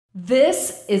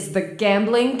This is the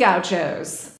Gambling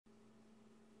Gauchos.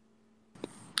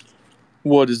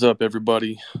 What is up,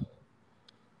 everybody?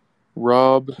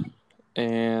 Rob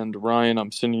and Ryan,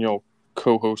 I'm sending y'all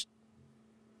co-host.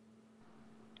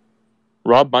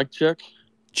 Rob, mic check.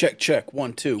 Check.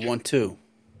 1, 2, 1, 2.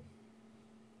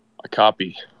 I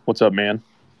copy. What's up, man?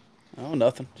 Oh,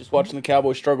 nothing. Just watching the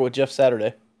Cowboys struggle with Jeff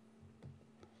Saturday.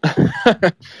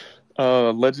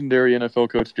 Legendary NFL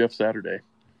coach Jeff Saturday.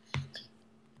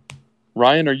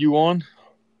 Ryan, are you on?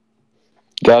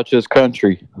 Gauchos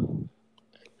country.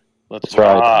 Let's That's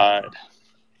right. ride.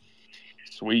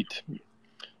 Sweet.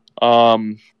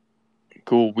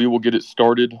 Cool. We will get it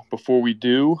started. Before we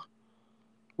do,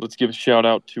 let's give a shout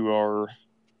out to our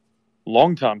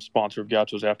longtime sponsor of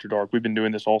Gauchos After Dark. We've been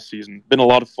doing this all season. Been a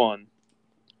lot of fun.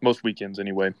 Most weekends,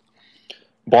 anyway.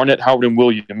 Barnett, Howard, and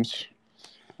Williams.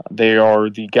 They are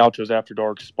the Gauchos After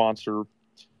Dark sponsor.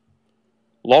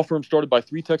 Law firm started by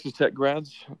 3 Texas Tech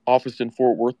grads, office in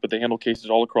Fort Worth, but they handle cases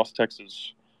all across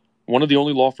Texas. One of the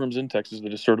only law firms in Texas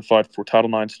that is certified for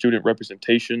Title IX student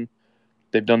representation.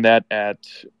 They've done that at,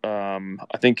 I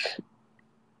think,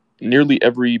 nearly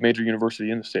every major university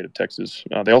in the state of Texas.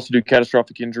 They also do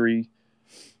catastrophic injury,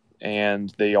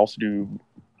 and they also do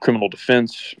criminal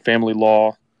defense, family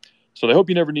law. So they hope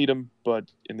you never need them,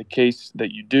 but in the case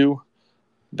that you do,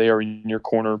 they are in your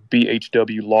corner,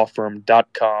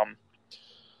 bhwlawfirm.com.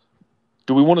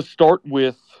 Do we want to start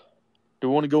with, do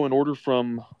we want to go in order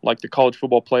from like the college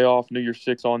football playoff, New Year's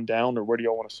Six on down, or where do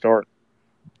y'all want to start?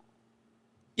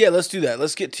 Yeah, let's do that.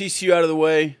 Let's get TCU out of the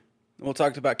way. We'll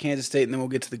talk about Kansas State, and then we'll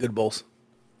get to the good bowls.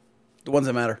 The ones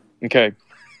that matter. Okay.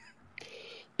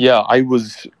 Yeah, I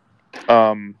was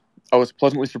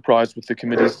pleasantly surprised with the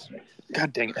committee's.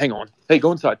 God dang it! Hang on. Hey,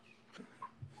 go inside.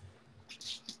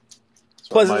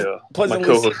 Pleasantly, my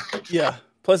co-host. Yeah,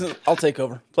 I'll take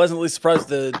over. Pleasantly surprised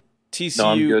the TCU. No,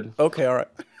 I'm good. Okay, all right.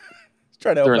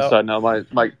 Try to help They're out. inside now.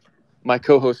 My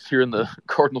co-hosts here in the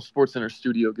Cardinal Sports Center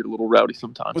studio get a little rowdy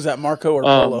sometimes. Was that Marco or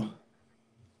Polo?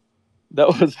 That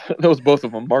was both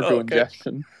of them, Marco and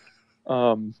Jackson.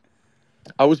 I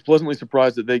was pleasantly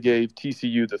surprised that they gave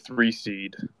TCU the 3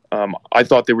 seed. I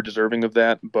thought they were deserving of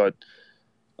that, but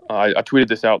I tweeted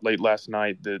this out late last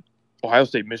night that Ohio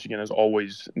State-Michigan is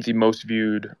always the most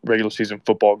viewed regular season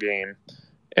football game,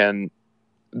 and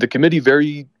the committee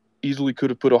very easily could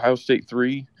have put Ohio State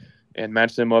 3 and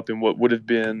matched them up in what would have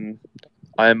been,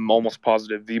 I'm almost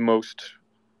positive, the most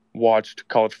watched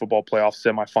college football playoff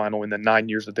semifinal in the 9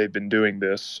 years that they've been doing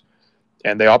this,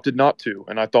 and they opted not to.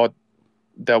 And I thought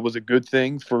that was a good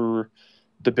thing for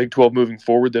the Big 12 moving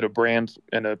forward, that a brand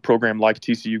and a program like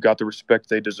TCU got the respect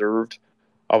they deserved.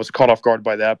 I was caught off guard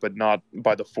by that, but not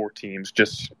by the 4 teams,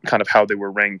 just kind of how they were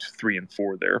ranked 3 and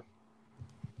 4 there.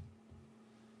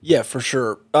 Yeah, for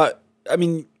sure. I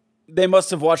mean, they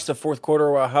must have watched the fourth quarter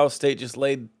where Ohio State just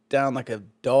laid down like a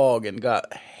dog and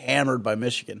got hammered by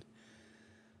Michigan.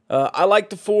 I like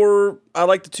the 2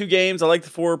 games. I like the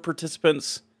 4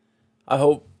 participants. I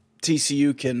hope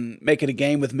TCU can make it a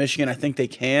game with Michigan. I think they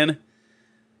can.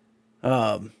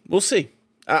 We'll see.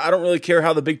 I don't really care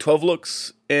how the Big 12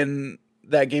 looks in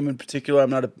that game in particular.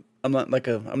 I'm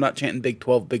not chanting Big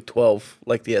 12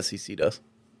 like the SEC does.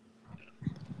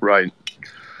 Right.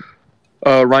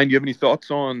 Ryan, do you have any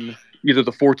thoughts on either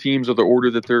the 4 teams or the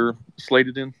order that they're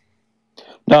slated in?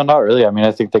 No, not really. I mean,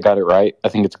 I think they got it right. I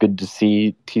think it's good to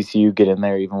see TCU get in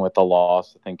there even with the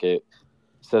loss. I think it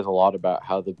says a lot about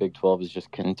how the Big 12 is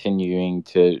just continuing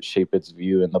to shape its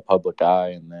view in the public eye.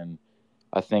 And then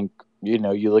I think,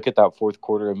 you look at that fourth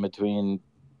quarter in between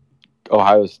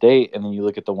Ohio State and then you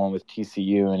look at the one with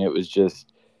TCU, and it was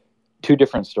just 2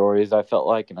 different stories, I felt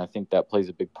like, and I think that plays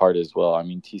a big part as well. I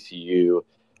mean, TCU,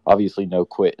 obviously no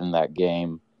quit in that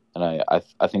game, and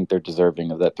I think they're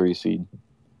deserving of that 3 seed.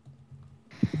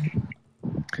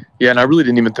 Yeah, and I really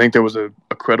didn't even think there was a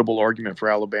credible argument for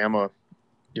Alabama.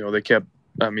 They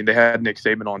had Nick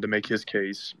Saban on to make his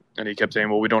case, and he kept saying,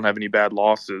 well, we don't have any bad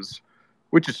losses,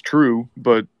 which is true,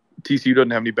 but TCU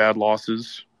doesn't have any bad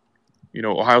losses.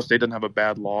 Ohio State doesn't have a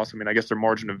bad loss. I mean, I guess their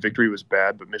margin of victory was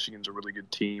bad, but Michigan's a really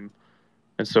good team.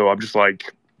 And so I'm just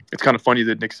like, it's kind of funny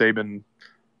that Nick Saban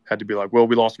had to be like, well,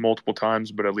 we lost multiple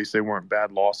times, but at least they weren't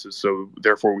bad losses, so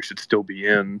therefore we should still be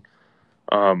in.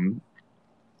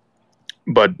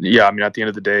 But, yeah, I mean, at the end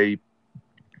of the day,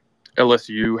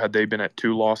 LSU, had they been at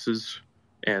 2 losses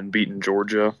and beaten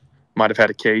Georgia, might have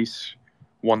had a case.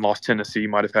 1 loss Tennessee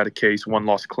might have had a case. 1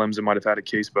 loss Clemson might have had a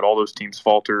case, but all those teams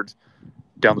faltered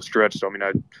down the stretch. So, I mean,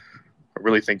 I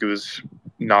really think it was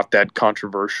not that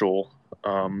controversial.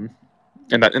 And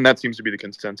that seems to be the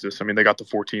consensus. I mean, they got the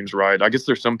 4 teams right. I guess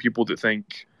there's some people that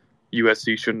think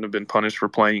USC shouldn't have been punished for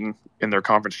playing in their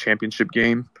conference championship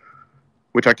game,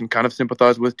 which I can kind of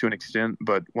sympathize with to an extent.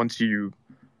 But once you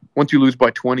lose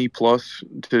by 20 plus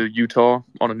to Utah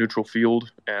on a neutral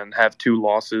field and have 2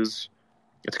 losses,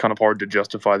 it's kind of hard to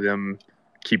justify them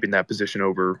keeping that position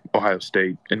over Ohio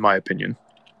State, in my opinion.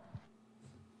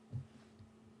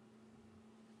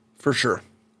 For sure.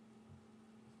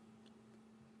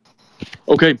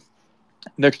 Okay,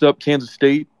 next up, Kansas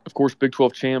State. Of course, Big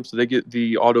 12 champs. They get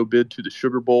the auto bid to the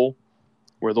Sugar Bowl,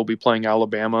 where they'll be playing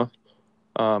Alabama.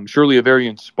 Surely a very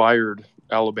inspired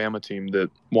Alabama team that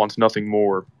wants nothing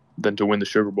more than to win the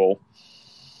Sugar Bowl.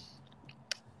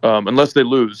 Unless they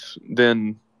lose,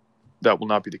 then that will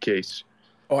not be the case.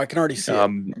 Oh, I can already see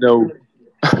it. No.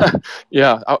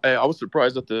 Yeah, I was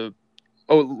surprised at the –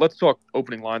 let's talk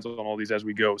opening lines on all these as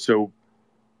we go. So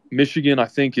Michigan, I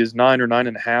think, is 9 or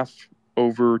 9.5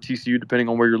 over TCU, depending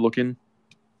on where you're looking.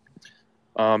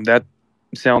 That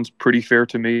sounds pretty fair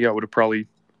to me. I would have probably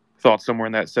thought somewhere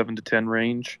in that 7 to 10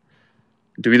 range.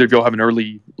 Do either of y'all have an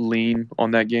early lean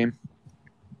on that game?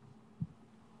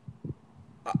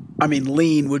 I mean,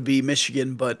 lean would be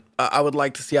Michigan, but I would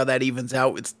like to see how that evens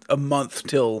out. It's a month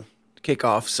till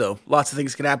kickoff, so lots of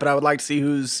things can happen. I would like to see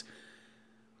who's –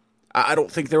 I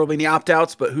don't think there will be any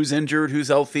opt-outs, but who's injured, who's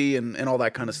healthy, and all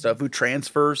that kind of stuff. Who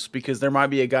transfers, because there might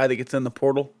be a guy that gets in the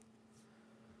portal.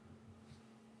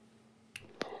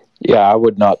 Yeah, I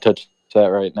would not touch that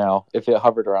right now. If it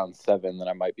hovered around 7, then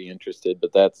I might be interested,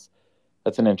 but that's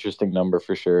an interesting number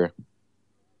for sure.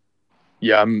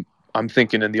 Yeah, I'm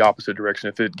thinking in the opposite direction.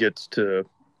 If it gets to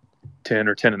 10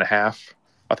 or 10.5,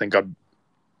 I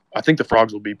think the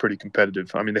Frogs will be pretty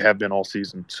competitive. I mean, they have been all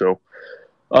season. So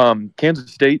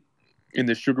Kansas State in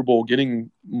the Sugar Bowl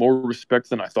getting more respect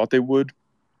than I thought they would.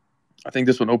 I think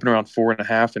this one opened around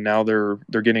 4.5, and now they're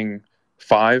getting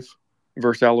 5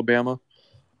 versus Alabama.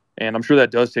 And I'm sure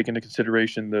that does take into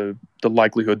consideration the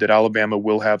likelihood that Alabama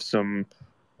will have some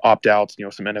opt-outs,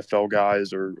 some NFL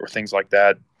guys or things like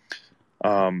that.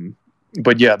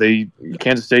 But yeah,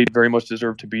 Kansas State very much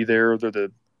deserve to be there. They're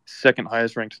the second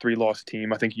highest ranked 3-loss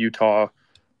team. I think Utah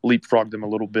leapfrogged them a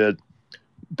little bit,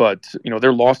 but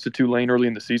their loss to Tulane early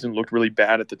in the season looked really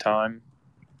bad at the time,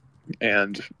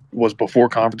 and was before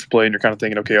conference play. And you're kind of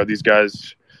thinking, okay, are these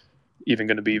guys even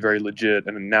going to be very legit?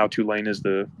 And now Tulane is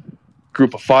the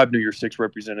Group of 5 New Year's 6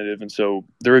 representative, and so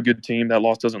they're a good team. That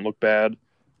loss doesn't look bad.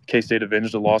 K-State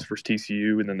avenged the loss versus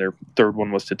TCU, and then their third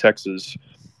one was to Texas.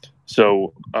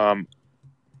 So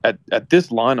at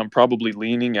this line, I'm probably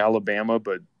leaning Alabama,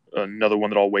 but another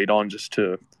one that I'll wait on just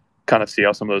to kind of see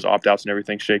how some of those opt-outs and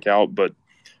everything shake out. But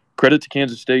credit to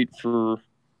Kansas State for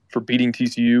beating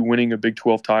TCU, winning a Big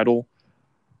 12 title.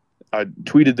 I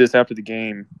tweeted this after the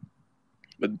game,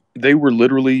 but they were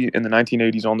literally in the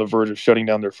 1980s on the verge of shutting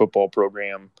down their football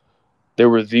program. They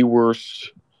were the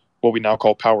worst, what we now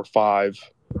call Power 5,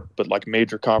 but like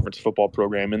major conference football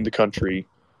program in the country.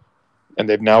 And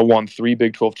they've now won 3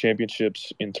 Big 12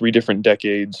 championships in 3 different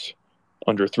decades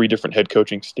under 3 different head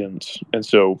coaching stints. And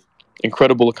so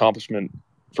incredible accomplishment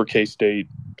for K-State.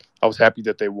 I was happy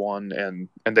that they won, and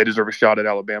they deserve a shot at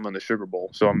Alabama in the Sugar Bowl.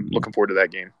 So I'm looking forward to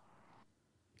that game.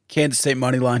 Kansas State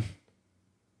money line.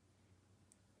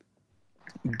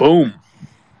 Boom.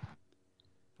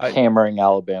 Hammering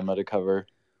Alabama to cover.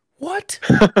 What?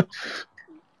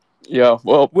 Yeah,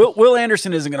 well, Will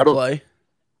Anderson isn't going to play.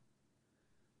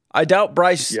 I doubt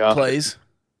Bryce plays.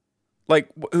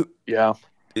 Yeah.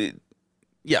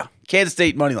 Yeah, Kansas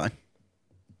State money line.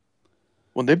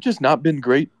 Well, they've just not been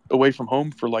great away from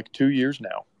home for like 2 years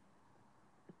now.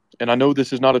 And I know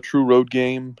this is not a true road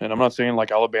game, and I'm not saying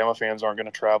like Alabama fans aren't going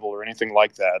to travel or anything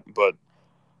like that, but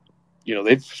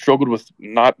they've struggled with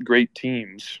not great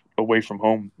teams away from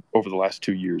home over the last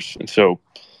 2 years. And so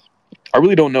I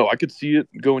really don't know. I could see it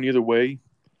going either way.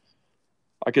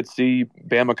 I could see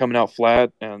Bama coming out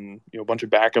flat and a bunch of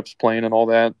backups playing and all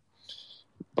that.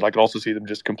 But I could also see them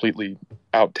just completely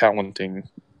out-talenting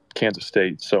Kansas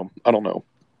State. So I don't know.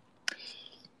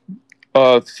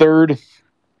 Third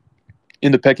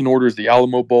in the pecking order is the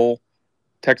Alamo Bowl.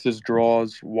 Texas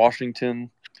draws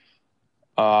Washington.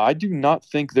 I do not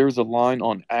think there's a line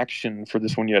on action for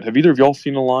this one yet. Have either of y'all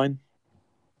seen a line?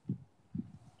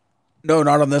 No,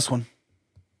 not on this one.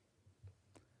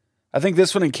 I think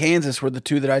this one and Kansas were the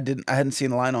two that I hadn't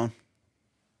seen a line on.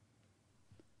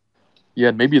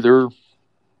 Yeah, maybe they're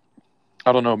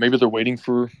waiting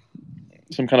for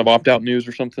some kind of opt-out news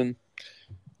or something.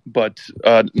 But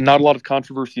not a lot of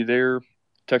controversy there.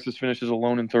 Texas finishes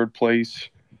alone in third place.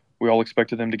 We all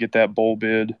expected them to get that bowl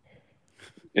bid.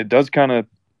 It does kind of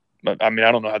 – I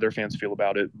don't know how their fans feel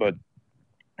about it, but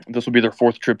this will be their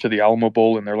 4th trip to the Alamo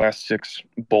Bowl in their last 6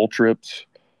 bowl trips.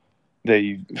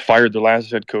 They fired their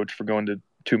last head coach for going to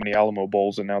too many Alamo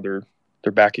Bowls, and now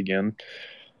they're back again.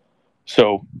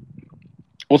 So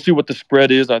we'll see what the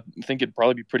spread is. I think it'd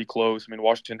probably be pretty close. I mean,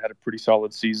 Washington had a pretty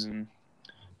solid season.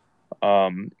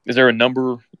 Is there a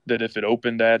number that if it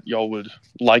opened at, y'all would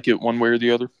like it one way or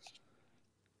the other?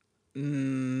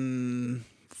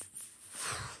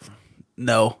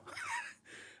 No.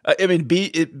 I mean,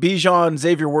 Bijan,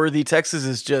 Xavier Worthy, Texas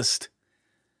is just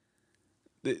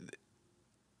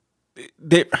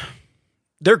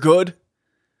they're good,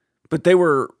 but they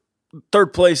were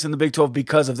third place in the Big 12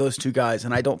 because of those two guys,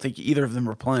 and I don't think either of them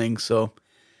were playing. So,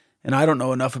 and I don't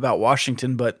know enough about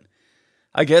Washington, but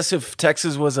I guess if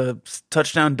Texas was a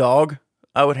touchdown dog,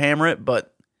 I would hammer it,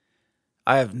 but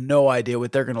I have no idea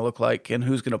what they're going to look like and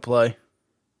who's going to play.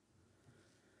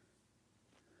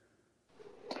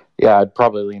 Yeah, I'd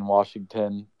probably lean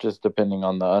Washington, just depending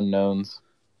on the unknowns.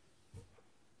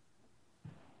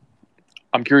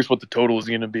 I'm curious what the total is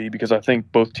going to be because I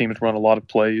think both teams run a lot of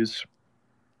plays.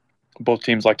 Both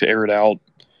teams like to air it out,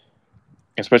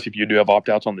 especially if you do have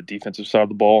opt-outs on the defensive side of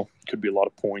the ball. Could be a lot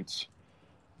of points.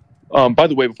 By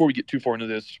the way, before we get too far into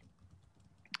this,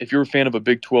 if you're a fan of a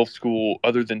Big 12 school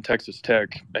other than Texas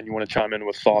Tech and you want to chime in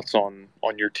with thoughts on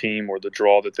your team or the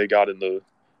draw that they got in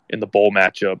the bowl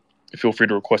matchup, feel free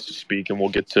to request to speak, and we'll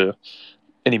get to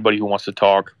anybody who wants to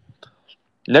talk.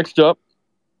 Next up,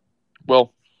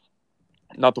 well,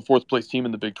 not the fourth place team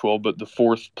in the Big 12, but the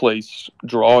fourth place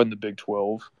draw in the Big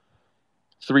 12.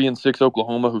 3-6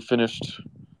 Oklahoma, who finished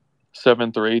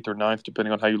 7th or 8th or 9th,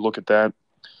 depending on how you look at that,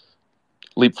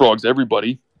 leapfrogs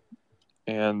everybody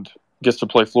and gets to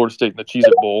play Florida State in the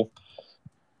Cheez-It Bowl.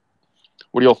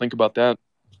 What do y'all think about that?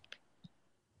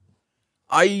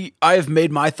 I have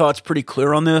made my thoughts pretty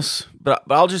clear on this, but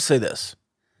I'll just say this.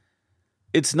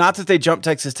 It's not that they jumped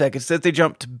Texas Tech. It's that they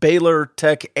jumped Baylor,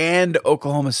 Tech, and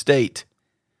Oklahoma State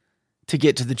to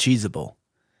get to the Cheez-It Bowl.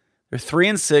 They're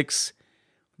 3-6.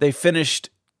 They finished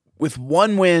with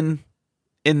one win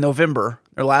in November,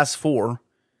 their last 4.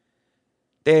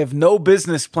 They have no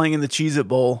business playing in the Cheez-It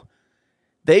Bowl.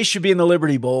 They should be in the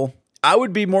Liberty Bowl. I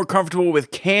would be more comfortable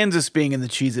with Kansas being in the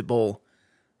Cheez-It Bowl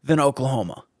than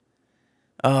Oklahoma.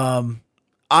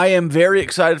 I am very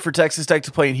excited for Texas Tech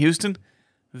to play in Houston.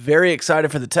 Very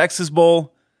excited for the Texas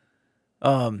Bowl.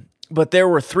 But there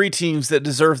were 3 teams that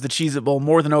deserved the Cheez-It Bowl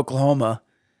more than Oklahoma.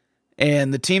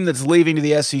 And the team that's leaving to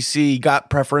the SEC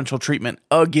got preferential treatment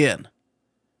again.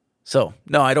 So,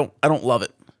 no, I don't love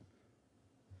it.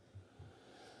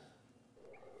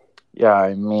 Yeah,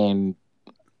 I mean,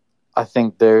 I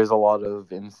think there's a lot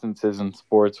of instances in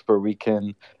sports where we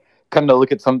can kind of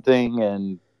look at something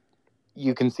and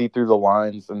you can see through the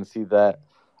lines and see that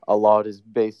a lot is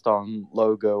based on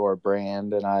logo or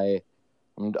brand, and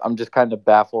I'm just kind of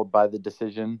baffled by the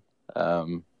decision. I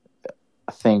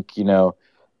think,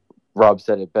 Rob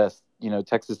said it best.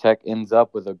 Texas Tech ends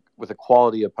up with a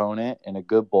quality opponent and a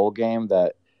good bowl game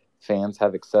that fans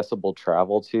have accessible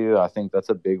travel to. I think that's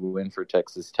a big win for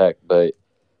Texas Tech. But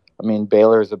I mean,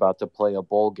 Baylor is about to play a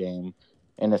bowl game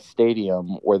in a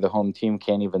stadium where the home team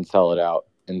can't even sell it out,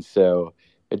 and so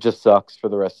it just sucks for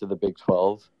the rest of the Big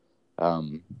 12.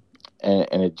 And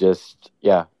it just,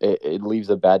 it leaves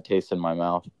a bad taste in my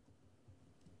mouth.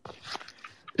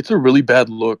 It's a really bad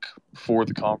look for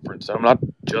the conference. I'm not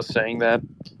just saying that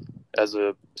as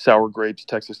a sour grapes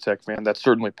Texas Tech fan. That's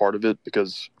certainly part of it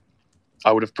because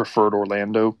I would have preferred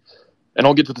Orlando. And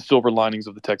I'll get to the silver linings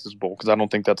of the Texas Bowl because I don't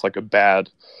think that's like a bad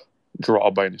draw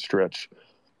by any stretch.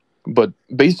 But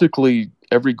basically,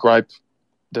 every gripe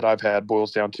that I've had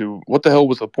boils down to what the hell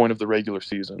was the point of the regular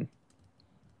season?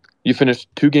 You finished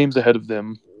 2 games ahead of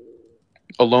them,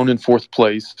 alone in 4th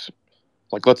place.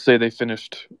 Like, let's say they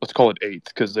finished, let's call it 8th,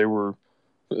 because they were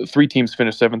 3 teams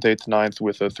finished 7th, 8th, 9th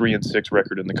with a 3-6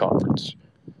 record in the conference.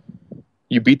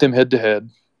 You beat them head to head.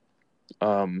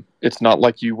 It's not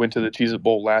like you went to the Cheez-It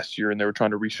Bowl last year and they were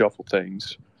trying to reshuffle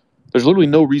things. There's literally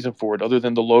no reason for it other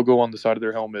than the logo on the side of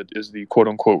their helmet is the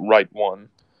quote-unquote right one.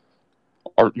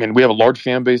 We have a large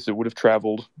fan base that would have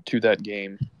traveled to that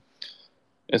game.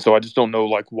 And so I just don't know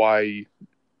why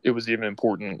it was even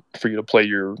important for you to play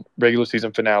your regular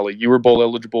season finale. You were bowl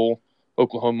eligible.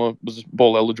 Oklahoma was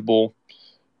bowl eligible.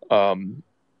 You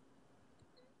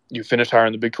finished higher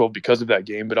in the Big 12 because of that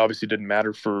game, but obviously didn't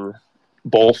matter for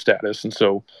bowl status. And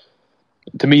so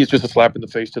to me, it's just a slap in the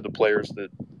face to the players that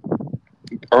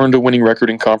earned a winning record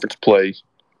in conference play,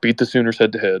 beat the Sooners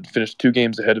head-to-head, finished 2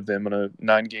 games ahead of them on a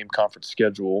 9-game conference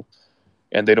schedule,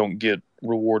 and they don't get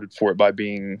rewarded for it by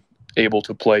being able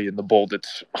to play in the bowl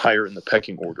that's higher in the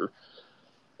pecking order.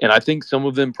 And I think some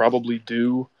of them probably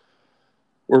do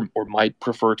or might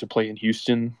prefer to play in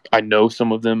Houston. I know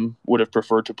some of them would have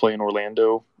preferred to play in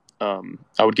Orlando.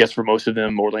 I would guess for most of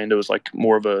them, Orlando is like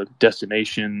more of a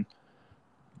destination.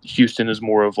 Houston is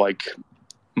more of like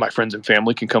my friends and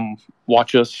family can come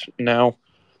watch us now.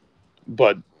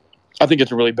 But I think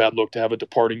it's a really bad look to have a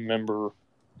departing member,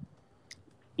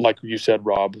 like you said,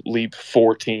 Rob, leap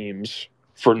 4 teams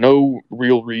for no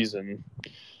real reason,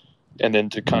 and then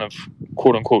to kind of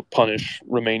quote unquote punish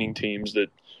remaining teams that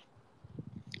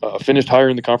finished higher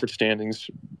in the conference standings,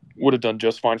 would have done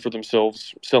just fine for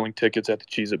themselves selling tickets at the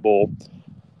Cheez-It Bowl.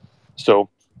 So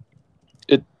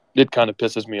it kind of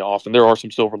pisses me off. And there are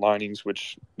some silver linings,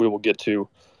 which we will get to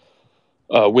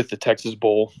with the Texas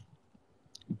Bowl.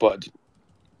 But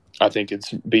I think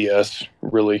it's BS,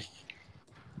 really.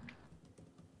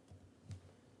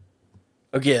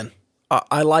 Again,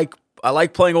 I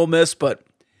like playing Ole Miss, but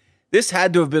this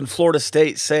had to have been Florida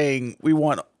State saying we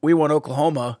want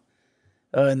Oklahoma,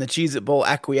 and the Cheez-It Bowl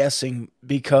acquiescing,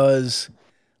 because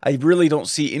I really don't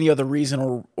see any other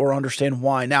reason or understand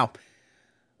why. Now,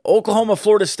 Oklahoma,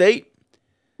 Florida State,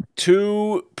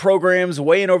 2 programs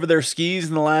way in over their skis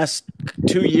in the last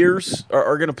 2 years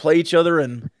are going to play each other,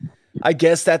 and I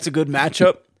guess that's a good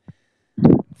matchup.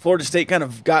 Florida State kind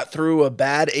of got through a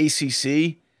bad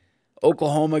ACC.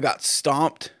 Oklahoma got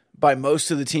stomped by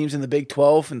most of the teams in the Big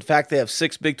 12. In fact, they have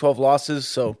 6 Big 12 losses,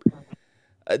 so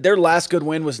their last good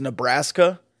win was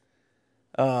Nebraska.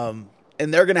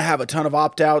 And they're going to have a ton of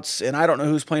opt-outs, and I don't know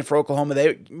who's playing for Oklahoma.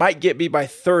 They might get beat by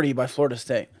 30 by Florida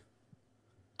State.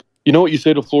 You know what you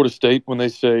say to Florida State when they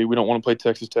say we don't want to play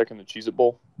Texas Tech in the Cheez-It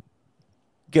Bowl?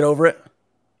 Get over it.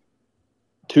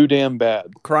 Too damn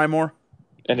bad. Cry more.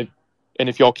 And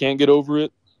if y'all can't get over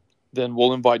it, then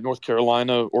we'll invite North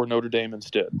Carolina or Notre Dame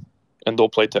instead, and they'll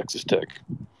play Texas Tech.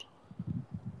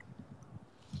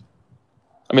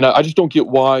 I mean, I just don't get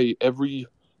why every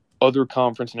other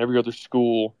conference and every other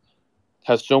school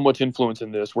has so much influence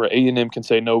in this, where A&M can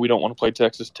say, no, we don't want to play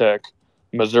Texas Tech.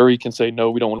 Missouri can say,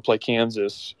 no, we don't want to play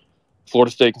Kansas.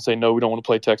 Florida State can say, no, we don't want to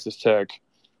play Texas Tech.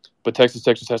 But Texas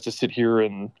Tech just has to sit here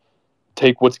and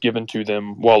take what's given to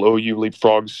them while OU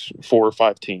leapfrogs 4 or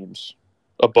 5 teams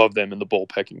above them in the bowl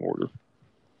pecking order.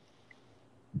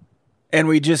 And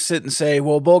we just sit and say,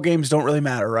 well, bowl games don't really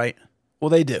matter, right? Well,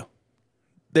 they do.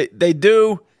 They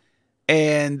do.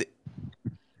 And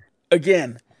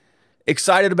again,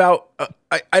 excited about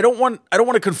I don't want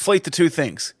to conflate the two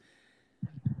things.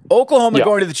 Oklahoma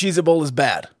going to the Cheez-It Bowl is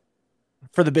bad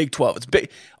for the Big 12. It's big.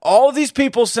 All of these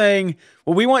people saying,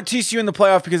 well, we want TCU in the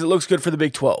playoff because it looks good for the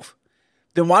Big 12.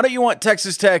 Then why don't you want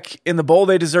Texas Tech in the bowl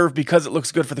they deserve because it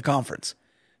looks good for the conference?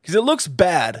 Because it looks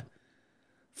bad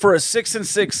for a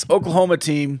 6-6 Oklahoma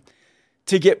team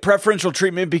to get preferential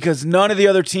treatment because none of the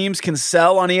other teams can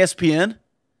sell on ESPN,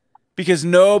 because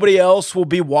nobody else will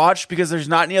be watched because there's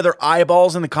not any other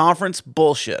eyeballs in the conference.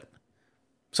 Bullshit.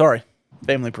 Sorry.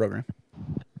 Family program.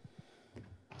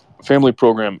 Family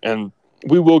program. And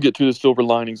we will get to the silver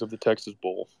linings of the Texas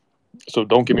Bowl. So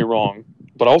don't get me wrong.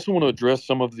 But I also want to address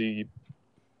some of the,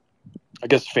 I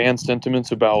guess, fan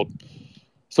sentiments about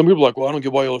some people are like, well, I don't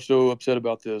get why y'all are so upset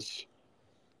about this.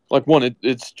 Like, one,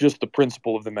 it's just the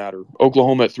principle of the matter.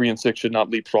 Oklahoma at 3-6 should not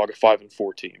leapfrog a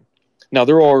 5-4 team. Now,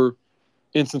 there are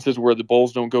instances where the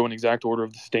bowls don't go in exact order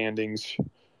of the standings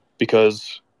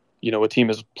because, you know, a team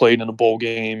has played in a bowl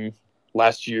game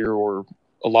last year or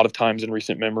a lot of times in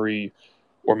recent memory,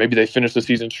 or maybe they finished the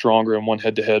season stronger and won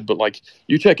head-to-head. But, like,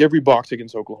 you check every box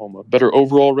against Oklahoma. Better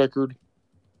overall record,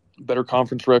 better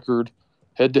conference record,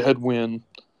 head-to-head win.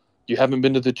 You haven't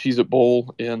been to the Cheez-It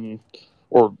Bowl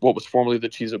or what was formerly the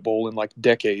Cheez-It Bowl in, like,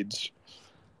 decades.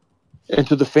 And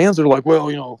to the fans, they're like, well,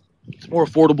 you know, it's more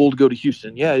affordable to go to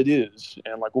Houston. Yeah, it is.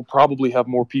 And, like, we'll probably have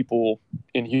more people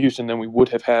in Houston than we would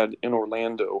have had in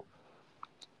Orlando.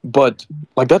 But,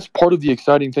 like, that's part of the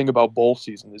exciting thing about bowl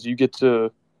season is you get to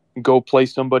go play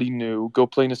somebody new, go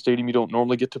play in a stadium you don't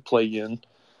normally get to play in.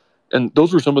 And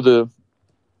those were some of the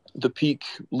peak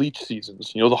Leach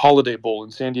seasons. You know, the Holiday Bowl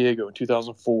in San Diego in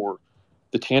 2004,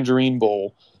 the Tangerine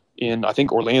Bowl in, I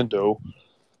think, Orlando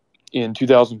in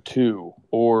 2002,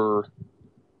 or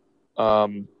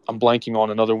I'm blanking on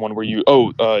another one where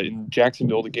in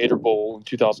Jacksonville, the Gator Bowl in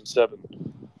 2007.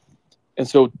 And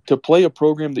so to play a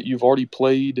program that you've already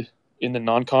played in the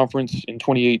non-conference in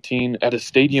 2018 at a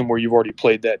stadium where you've already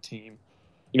played that team.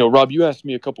 You know, Rob, you asked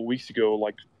me a couple weeks ago,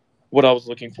 like, what I was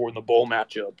looking for in the bowl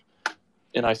matchup.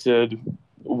 And I said,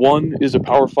 1 is a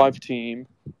Power 5 team,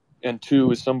 and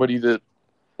 2 is somebody that,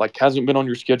 like, hasn't been on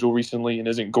your schedule recently and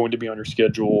isn't going to be on your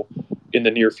schedule in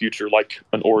the near future, like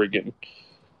an Oregon.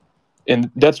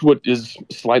 And that's what is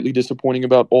slightly disappointing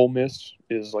about Ole Miss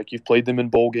is, like, you've played them in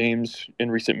bowl games in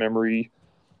recent memory.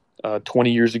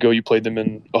 20 years ago, you played them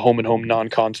in a home-and-home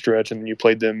non-con stretch, and then you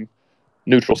played them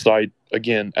neutral site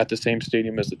again at the same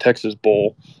stadium as the Texas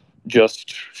Bowl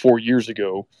just 4 years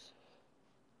ago.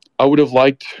 I would have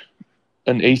liked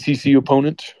an ACC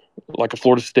opponent like a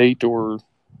Florida State or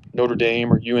Notre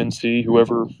Dame or UNC,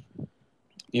 whoever,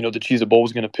 the Cheez-It Bowl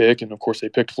was going to pick. And, of course, they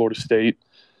picked Florida State.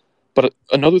 But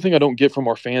another thing I don't get from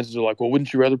our fans is they're like, well,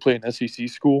 wouldn't you rather play an SEC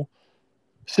school?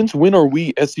 Since when are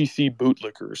we SEC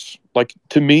bootlickers? Like,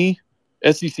 to me,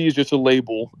 SEC is just a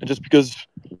label. And just because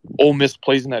Ole Miss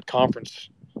plays in that conference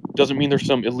doesn't mean there's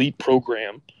some elite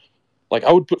program. Like,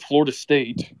 I would put Florida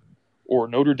State or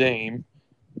Notre Dame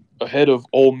ahead of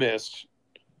Ole Miss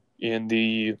in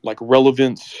the,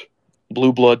 relevance,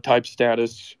 blue blood type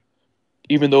status,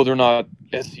 even though they're not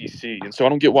SEC. And so I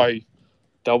don't get why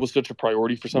that was such a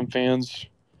priority for some fans.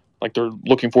 Like, they're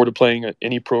looking forward to playing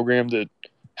any program that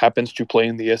happens to play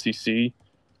in the SEC.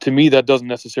 To me, that doesn't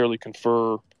necessarily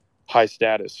confer high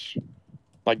status.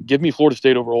 Like, give me Florida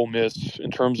State over Ole Miss in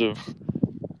terms of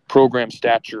program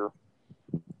stature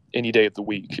any day of the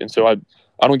week. And so I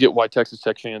don't get why Texas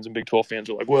Tech fans and Big 12 fans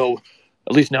are like, well,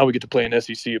 at least now we get to play an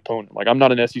SEC opponent. Like, I'm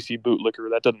not an SEC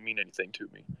bootlicker. That doesn't mean anything to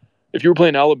me. If you were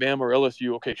playing Alabama or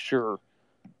LSU, okay, sure.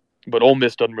 But Ole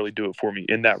Miss doesn't really do it for me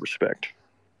in that respect.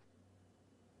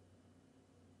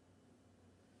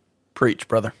 Preach,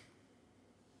 brother.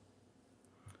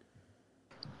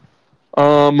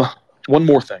 One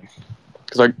more thing,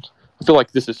 because I feel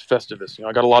like this is Festivus.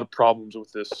 I got a lot of problems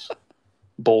with this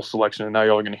bowl selection, and now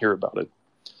y'all are going to hear about it.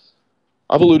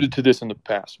 I've alluded to this in the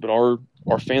past, but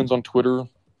our fans on Twitter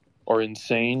are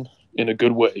insane in a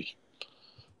good way.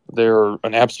 They're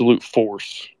an absolute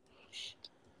force.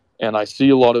 And I see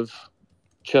a lot of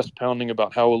chest pounding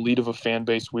about how elite of a fan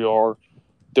base we are,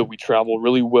 that we travel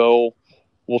really well,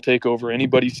 we'll take over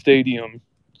anybody's stadium.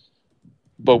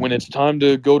 But when it's time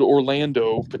to go to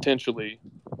Orlando, potentially,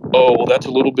 oh, well, that's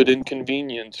a little bit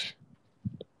inconvenient.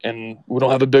 And we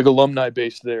don't have a big alumni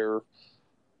base there.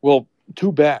 Well,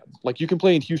 too bad. Like, you can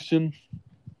play in Houston.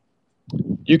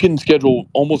 You can schedule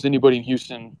almost anybody in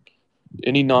Houston,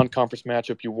 any non-conference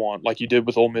matchup you want, like you did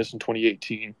with Ole Miss in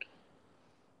 2018.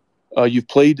 You've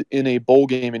played in a bowl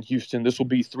game in Houston. This will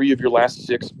be 3 of your last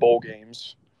 6 bowl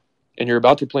games. And you're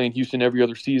about to play in Houston every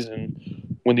other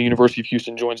season when the University of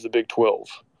Houston joins the Big 12.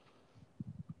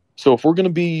 So if we're going to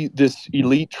be this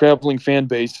elite traveling fan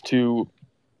base to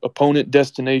opponent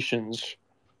destinations,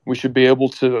 we should be able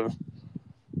to,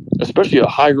 especially a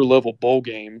higher level bowl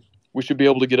game, we should be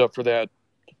able to get up for that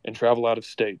and travel out of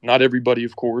state. Not everybody,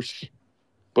 of course,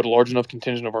 but a large enough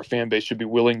contingent of our fan base should be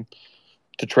willing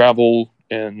to travel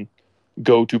and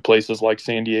go to places like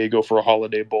San Diego for a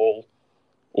Holiday Bowl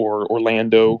or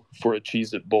Orlando for a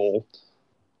Cheez-It Bowl.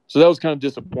 So that was kind of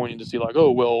disappointing to see, like,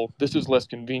 oh, well, this is less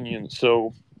convenient,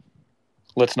 so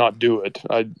let's not do it.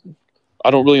 I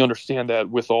don't really understand that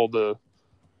with all the,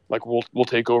 like, we'll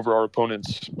take over our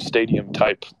opponent's stadium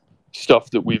type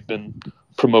stuff that we've been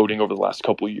promoting over the last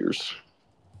couple of years.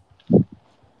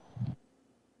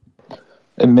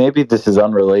 And maybe this is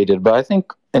unrelated, but I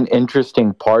think an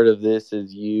interesting part of this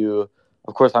is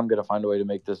of course, I'm going to find a way to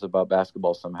make this about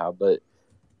basketball somehow, but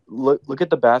look at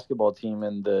the basketball team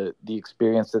and the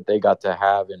experience that they got to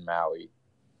have in Maui.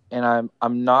 And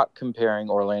I'm not comparing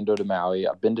Orlando to Maui.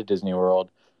 I've been to Disney World,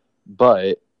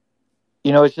 but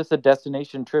it's just a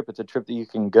destination trip. It's a trip that you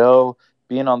can go.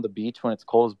 Being on the beach when it's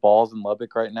cold as balls in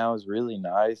Lubbock right now is really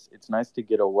nice. It's nice to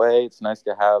get away. It's nice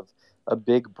to have a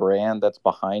big brand that's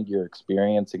behind your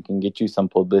experience and can get you some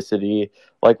publicity,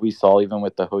 like we saw even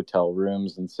with the hotel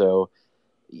rooms. And so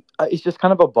it's just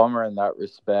kind of a bummer in that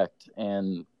respect.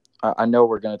 And I know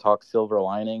we're going to talk silver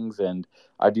linings, and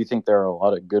I do think there are a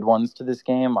lot of good ones to this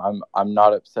game. I'm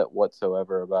not upset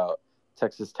whatsoever about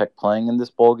Texas Tech playing in this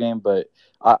bowl game, but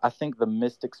I think the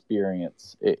missed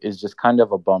experience is just kind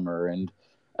of a bummer, and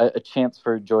a chance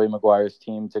for Joey McGuire's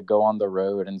team to go on the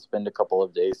road and spend a couple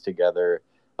of days together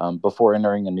before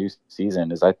entering a new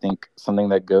season is, I think, something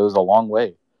that goes a long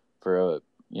way for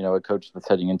a coach that's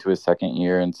heading into his second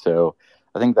year. And so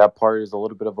I think that part is a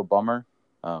little bit of a bummer.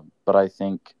 But I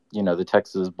think, the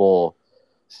Texas Bowl,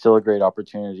 still a great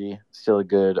opportunity, still a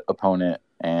good opponent,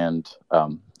 and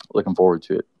looking forward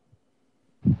to it.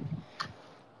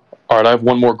 All right, I have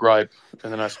one more gripe,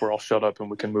 and then I swear I'll shut up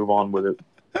and we can move on with it.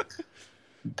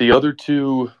 The other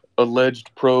 2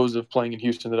 alleged pros of playing in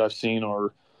Houston that I've seen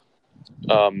are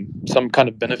some kind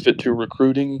of benefit to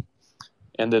recruiting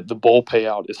and that the bowl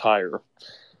payout is higher.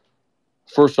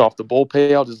 First off, the bowl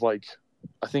payout is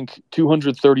I think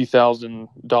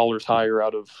 $230,000 higher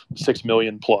out of $6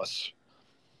 million plus.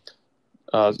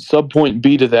 Subpoint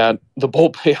B to that, the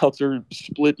bowl payouts are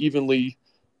split evenly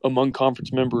among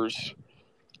conference members.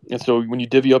 And so when you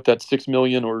divvy up that 6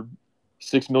 million or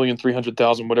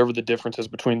 6,300,000, whatever the difference is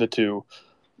between the two,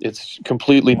 it's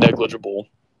completely negligible.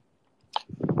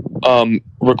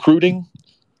 Recruiting,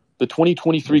 the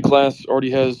 2023 class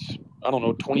already has,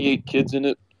 28 kids in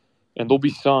it, and they'll be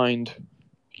signed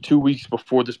 2 weeks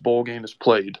before this bowl game is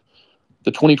played.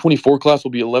 The 2024 class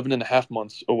will be 11 and a half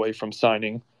months away from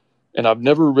signing, and I've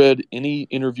never read any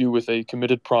interview with a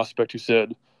committed prospect who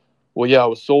said, well, yeah, I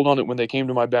was sold on it when they came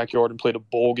to my backyard and played a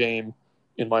bowl game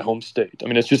in my home state. I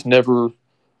mean, it's just never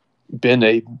been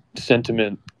a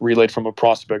sentiment relayed from a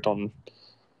prospect on,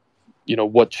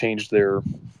 what changed or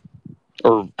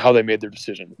how they made their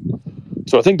decision.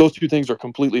 So I think those two things are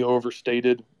completely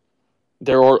overstated.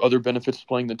 There are other benefits to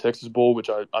playing the Texas Bowl, which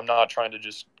I'm not trying to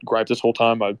just gripe this whole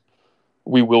time.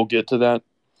 We will get to that.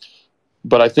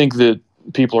 But I think that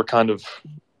people are kind of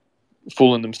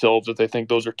fooling themselves if they think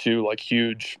those are two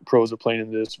huge pros of playing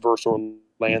in this versus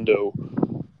Orlando,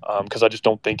 because I just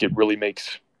don't think it really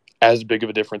makes as big of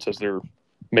a difference as they're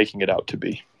making it out to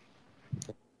be.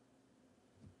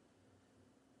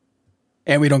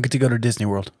 And we don't get to go to Disney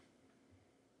World.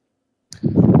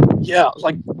 Yeah,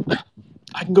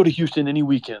 I can go to Houston any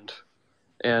weekend,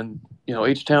 and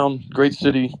H-Town, great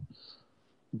city,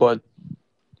 but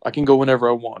I can go whenever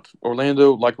I want.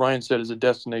 Orlando, like Ryan said, is a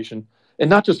destination, and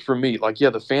not just for me.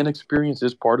 The fan experience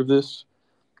is part of this,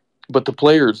 but the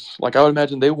players, I would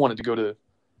imagine they wanted to go to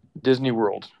Disney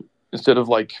World instead of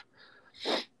I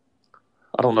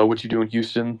don't know what you do in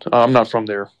Houston. I'm not from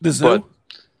there. The zoo? But,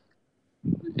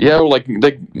 yeah, or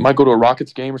they might go to a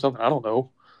Rockets game or something. I don't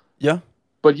know. Yeah.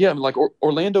 But yeah,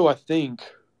 Orlando, I think,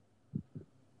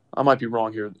 I might be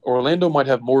wrong here. Orlando might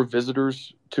have more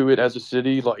visitors to it as a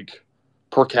city,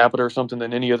 per capita or something,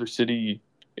 than any other city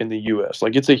in the U.S.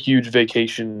 It's a huge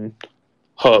vacation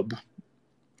hub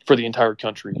for the entire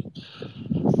country.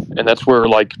 And that's where,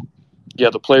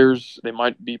 the players, they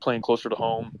might be playing closer to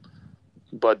home,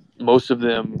 but most of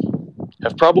them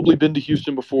have probably been to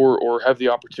Houston before or have the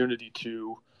opportunity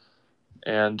to,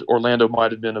 and Orlando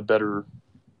might have been a better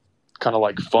kind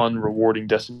of fun, rewarding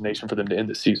destination for them to end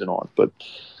the season on. But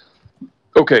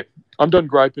okay, I'm done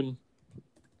griping.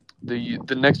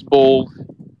 The next bowl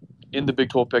in the Big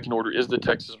 12 pecking order is the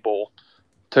Texas Bowl,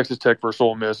 Texas Tech versus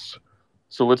Ole Miss.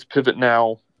 So let's pivot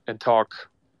now and talk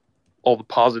all the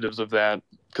positives of that,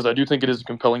 because I do think it is a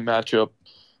compelling matchup.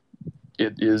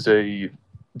 It is a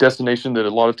destination that a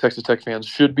lot of Texas Tech fans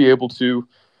should be able to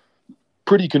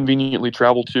pretty conveniently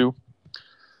travel to.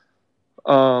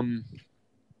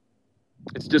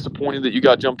 It's disappointing that you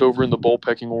got jumped over in the bowl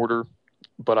pecking order,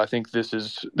 but I think this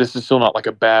is still not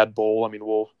a bad bowl. I mean,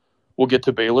 we'll get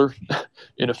to Baylor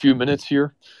in a few minutes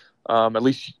here. At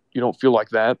least you don't feel like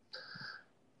that.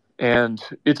 And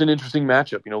it's an interesting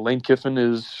matchup. Lane Kiffin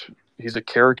he's a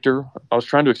character. I was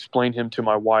trying to explain him to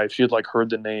my wife. She had heard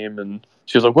the name, and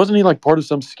she was like, wasn't he part of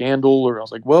some scandal? Or I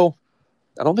was like, well,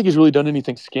 I don't think he's really done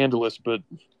anything scandalous, but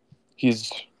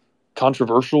he's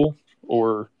controversial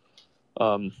or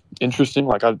interesting.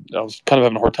 I was kind of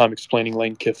having a hard time explaining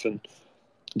Lane Kiffin.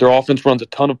 Their offense runs a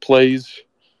ton of plays.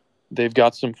 They've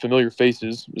got some familiar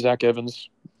faces. Zach Evans,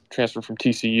 transferred from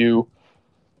TCU.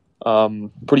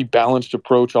 Pretty balanced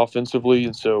approach offensively,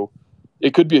 and so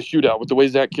it could be a shootout with the way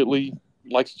Zach Kitley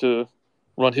likes to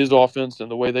run his offense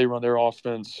and the way they run their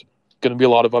offense. Going to be a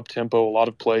lot of up-tempo, a lot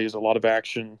of plays, a lot of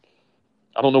action.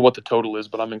 I don't know what the total is,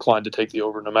 but I'm inclined to take the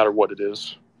over no matter what it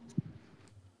is.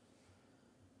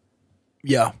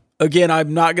 Yeah. Again,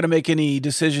 I'm not going to make any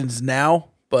decisions now,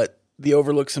 but the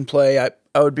over looks in play. I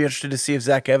would be interested to see if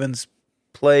Zach Evans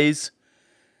plays.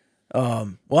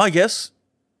 Well, I guess,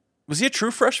 was he a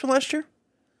true freshman last year?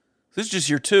 This is just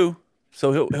year 2,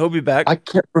 so he'll be back. I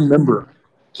can't remember.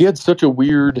 He had such a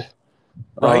weird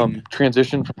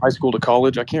transition from high school to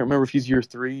college. I can't remember if he's year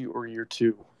 3 or year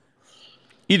 2.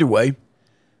 Either way,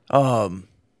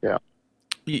 yeah,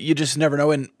 you just never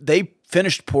know. And they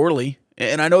finished poorly.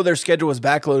 And I know their schedule was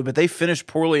backloaded, but they finished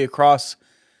poorly across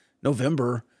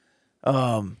November.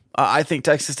 I think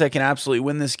Texas Tech can absolutely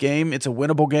win this game. It's a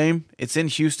winnable game. It's in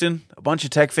Houston. A bunch of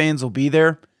Tech fans will be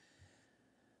there.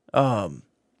 The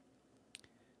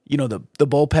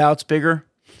bowl pout's bigger.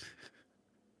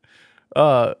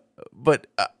 But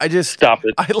I just stop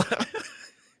it.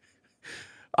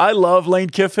 I love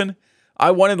Lane Kiffin. I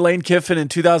wanted Lane Kiffin in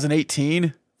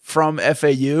 2018 from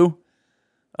FAU.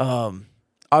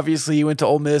 Obviously, he went to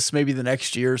Ole Miss maybe the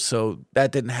next year, so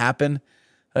that didn't happen.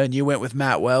 And you went with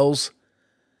Matt Wells.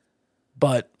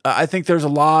 But I think there's a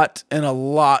lot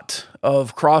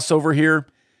of crossover here.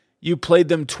 You played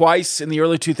them twice in the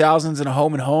early 2000s in a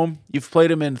home and home. You've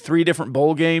played them in 3 different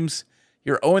bowl games.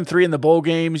 You're 0-3 in the bowl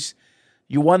games.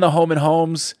 You won the home and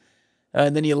homes,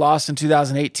 and then you lost in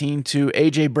 2018 to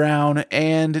A.J. Brown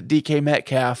and DK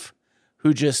Metcalf,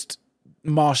 who just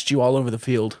mossed you all over the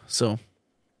field. So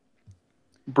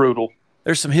brutal.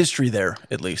 There's some history there,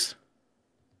 at least.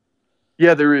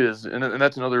 Yeah, there is, and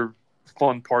that's another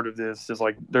fun part of this is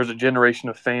like there's a generation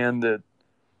of fan that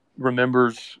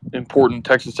remembers important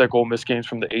Texas Tech Ole Miss games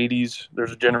from the 80s.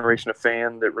 There's a generation of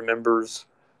fan that remembers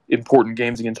important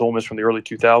games against Ole Miss from the early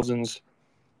 2000s,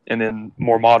 and then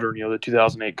more modern, the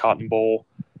 2008 Cotton Bowl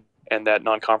and that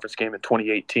non-conference game in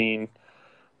 2018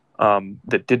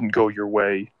 that didn't go your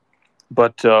way.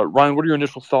 But Ryan, what are your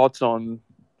initial thoughts on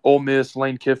Ole Miss,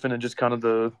 Lane Kiffin, and just kind of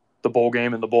the bowl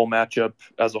game and the bowl matchup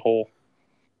as a whole?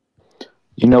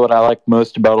 You know what I like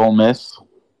most about Ole Miss?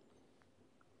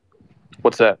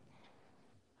 What's that?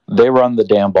 They run the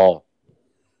damn ball.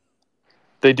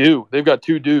 They do. They've got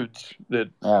two dudes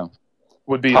that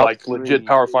would be Top three, legit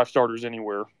Power 5 starters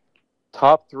anywhere.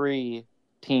 Top 3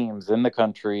 teams in the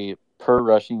country per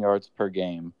rushing yards per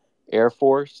game. Air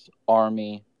Force,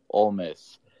 Army, Ole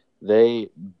Miss. They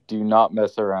do not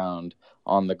mess around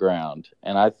on the ground.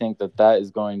 And I think that is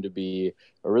going to be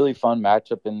a really fun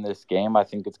matchup in this game. I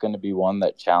think it's going to be one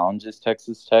that challenges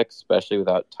Texas Tech, especially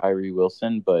without Tyree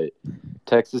Wilson. But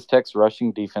Texas Tech's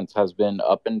rushing defense has been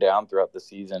up and down throughout the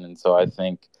season. And so I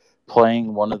think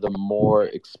playing one of the more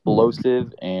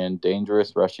explosive and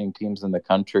dangerous rushing teams in the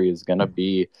country is going to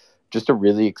be just a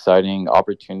really exciting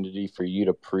opportunity for you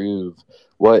to prove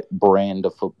what brand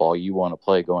of football you want to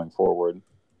play going forward.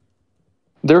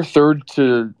 They're third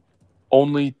to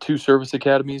only 2 service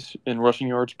academies in rushing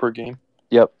yards per game.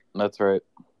 Yep, that's right.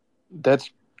 That's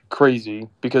crazy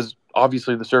because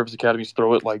obviously the service academies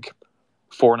throw it like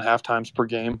 4.5 times per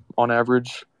game on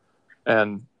average.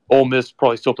 And Ole Miss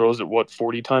probably still throws it,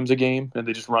 40 times a game, and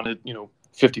they just run it,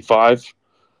 55.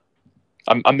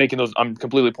 I'm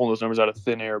completely pulling those numbers out of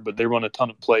thin air, but they run a ton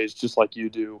of plays just like you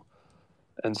do.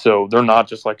 And so they're not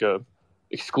just like a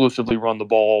exclusively run the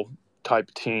ball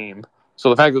type team. So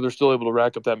the fact that they're still able to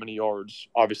rack up that many yards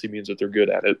obviously means that they're good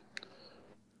at it.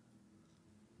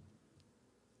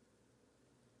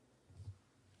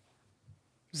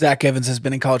 Zach Evans has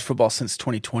been in college football since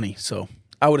 2020, so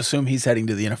I would assume he's heading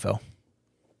to the NFL.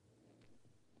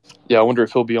 Yeah, I wonder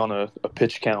if he'll be on a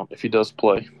pitch count if he does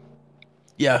play.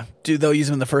 Yeah, they'll use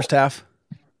him in the first half?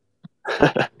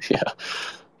 Yeah.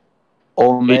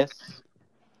 Ole Miss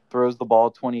throws the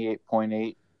ball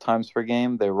 28.8 times per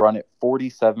game. They run it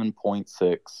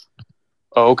 47.6.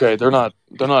 Oh, okay. They're not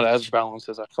as balanced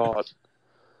as I thought.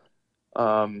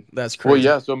 That's crazy. Well,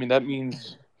 yeah. So that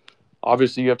means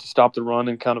obviously you have to stop the run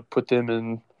and kind of put them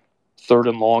in 3rd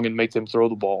and long and make them throw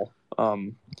the ball.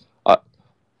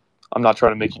 I'm not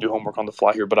trying to make you do homework on the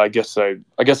fly here, but I guess I'm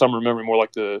remembering more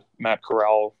like the Matt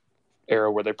Corral era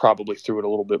where they probably threw it a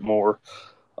little bit more.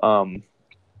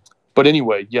 But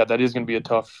anyway, yeah, that is going to be a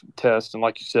tough test. And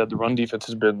like you said, the run defense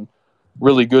has been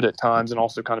really good at times and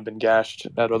also kind of been gashed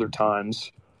at other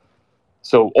times.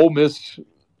 So Ole Miss,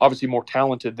 obviously more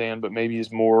talented but maybe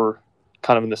is more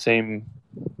kind of in the same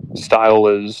style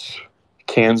as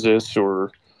Kansas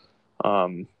or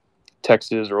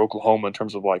Texas or Oklahoma in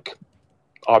terms of like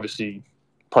obviously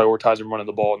prioritizing running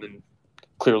the ball and then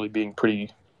clearly being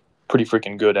pretty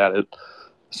freaking good at it.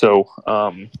 So,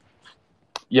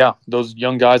 yeah, those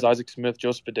young guys, Isaac Smith,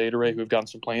 Joseph Adedire, who have gotten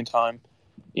some playing time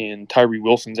in Tyree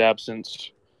Wilson's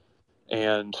absence,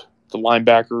 and the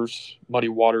linebackers, Muddy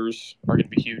Waters, are going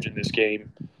to be huge in this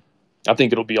game. I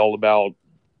think it'll be all about,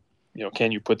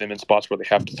 can you put them in spots where they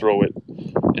have to throw it?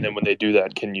 And then when they do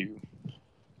that, can you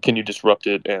disrupt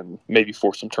it and maybe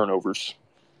force some turnovers?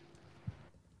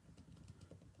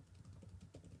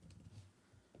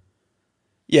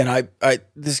 Yeah, and I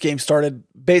this game started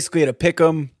basically at a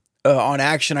pick'em on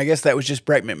Action. I guess that was just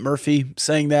Brett McMurphy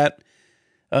saying that.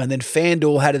 And then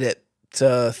FanDuel had it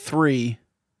at 3.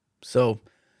 So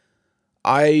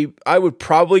I would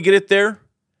probably get it there.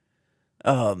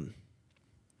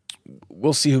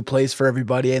 We'll see who plays for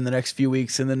everybody in the next few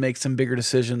weeks and then make some bigger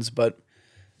decisions. But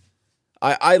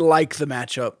I like the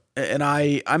matchup, and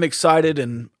I'm excited,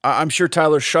 and I'm sure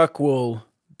Tyler Shuck will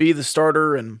be the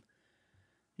starter, and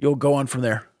you'll go on from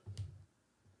there.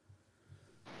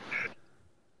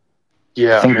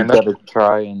 Yeah, I think man, you got to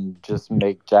try and just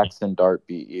make Jackson Dart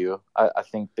beat you. I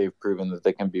think they've proven that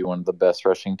they can be one of the best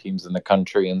rushing teams in the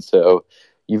country, and so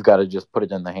you've got to just put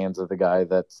it in the hands of the guy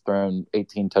that's thrown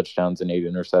 18 touchdowns and 8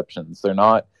 interceptions. They're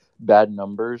not bad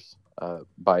numbers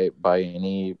by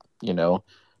any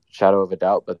shadow of a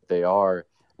doubt, but they are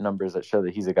numbers that show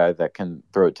that he's a guy that can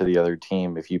throw it to the other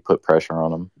team if you put pressure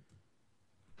on him.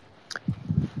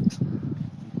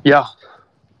 Yeah.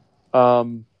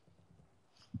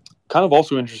 kind of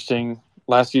also interesting,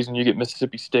 last season you get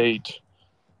Mississippi State,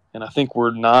 and I think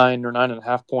we're 9 or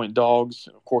 9.5 point dogs,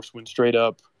 and of course went straight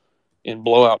up in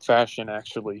blowout fashion,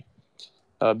 actually.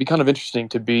 It'd be kind of interesting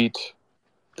to beat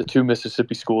the two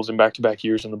Mississippi schools in back-to-back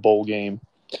years in the bowl game.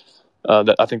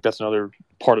 I think that's another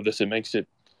part of this that makes it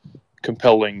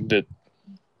compelling, that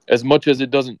as much as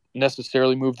it doesn't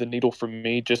necessarily move the needle for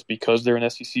me just because they're an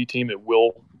SEC team, it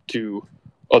will to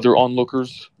other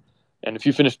onlookers. And if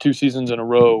you finish 2 seasons in a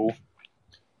row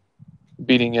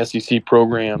beating SEC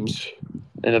programs,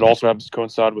 and it also happens to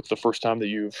coincide with the first time that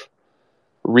you've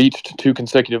reached 2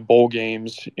 consecutive bowl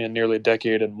games in nearly a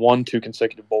decade and won 2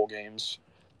 consecutive bowl games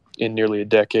in nearly a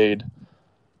decade,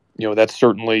 that's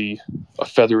certainly a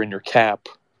feather in your cap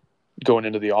going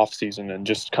into the offseason, and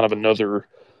just kind of another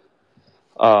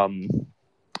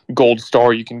gold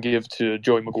star you can give to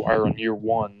Joey McGuire on year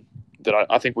 1 that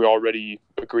I think we already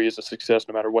agree is a success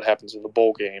no matter what happens in the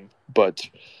bowl game. But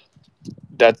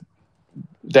that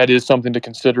is something to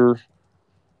consider.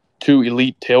 2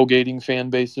 elite tailgating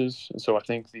fan bases, and so I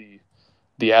think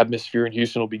the atmosphere in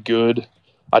Houston will be good.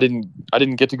 I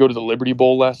didn't get to go to the Liberty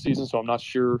Bowl last season, so I'm not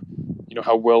sure,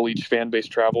 how well each fan base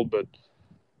traveled. But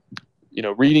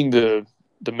reading the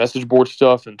message board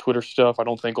stuff and Twitter stuff, I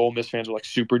don't think Ole Miss fans are like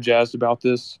super jazzed about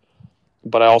this.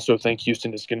 But I also think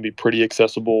Houston is going to be pretty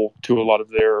accessible to a lot of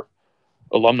their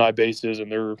alumni bases,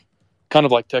 and they're kind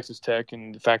of like Texas Tech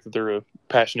in the fact that they're a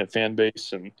passionate fan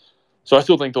base. And so I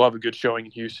still think they'll have a good showing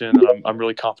in Houston, and I'm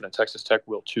really confident Texas Tech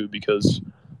will too, because,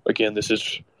 again, this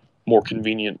is more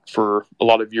convenient for a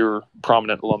lot of your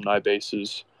prominent alumni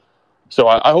bases. So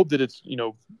I hope that it's,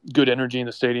 good energy in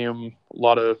the stadium, a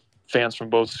lot of fans from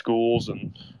both schools,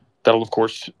 and that'll, of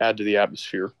course, add to the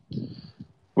atmosphere.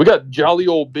 We got jolly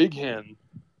old Big Hen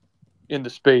in the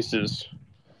spaces.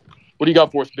 What do you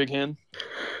got for us, Big Hen?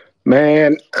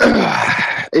 Man,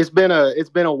 it's been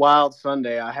a wild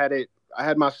Sunday. I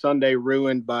had my Sunday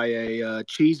ruined by a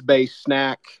cheese-based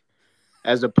snack,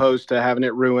 as opposed to having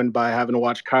it ruined by having to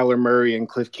watch Kyler Murray and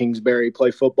Cliff Kingsbury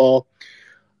play football.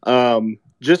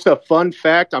 Just a fun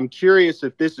fact, I'm curious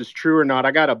if this is true or not.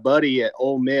 I got a buddy at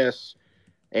Ole Miss,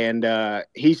 and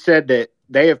he said that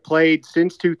they have played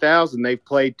since 2000. They've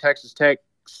played Texas Tech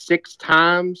 6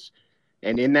 times,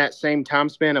 and in that same time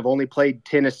span, have only played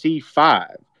Tennessee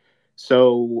 5.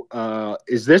 So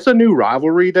is this a new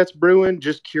rivalry that's brewing?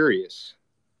 Just curious.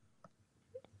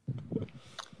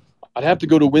 I'd have to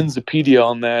go to Winsipedia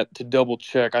on that to double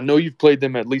check. I know you've played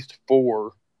them at least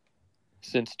 4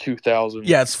 since 2000.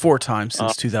 Yeah, it's 4 times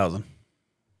since 2000.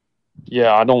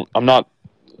 Yeah, I'm not,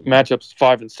 matchups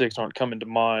 5 and 6 aren't coming to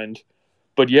mind.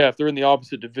 But yeah, if they're in the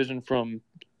opposite division from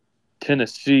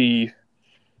Tennessee,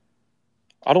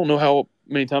 I don't know how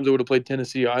many times they would have played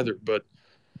Tennessee either, but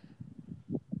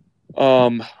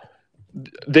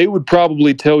they would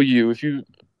probably tell you, if you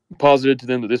posited to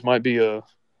them that this might be a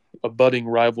budding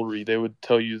rivalry, they would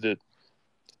tell you that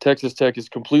Texas Tech is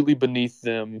completely beneath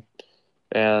them,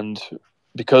 and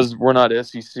because we're not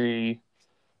SEC,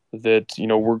 that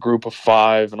we're group of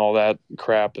 5 and all that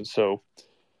crap, and so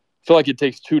I feel like it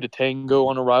takes 2 to tango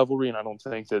on a rivalry, and I don't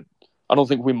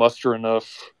think we muster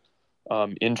enough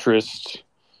interest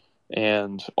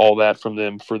and all that from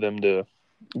them for them to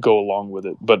go along with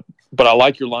it. But I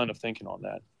like your line of thinking on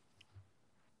that.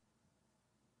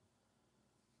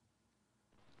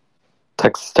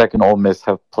 Texas Tech and Ole Miss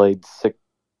have played 6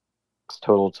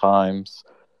 total times,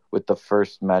 with the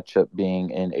first matchup being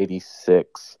in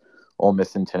 '86. Ole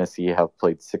Miss and Tennessee have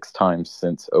played 6 times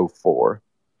since '04.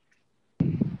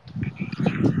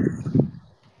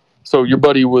 So your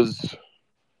buddy was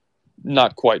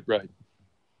not quite right.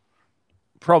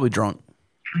 Probably drunk.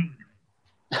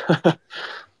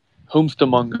 Whomst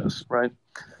among us, right?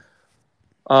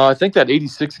 I think that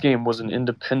 '86 game was an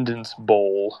Independence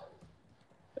Bowl,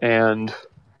 and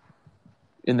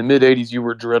in the mid-'80s you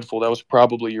were dreadful. That was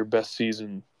probably your best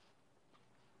season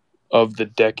of the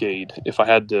decade, if I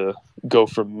had to go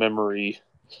from memory,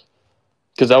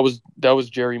 because that was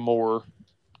Jerry Moore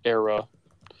era,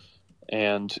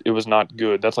 and it was not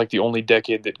good. That's like the only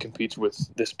decade that competes with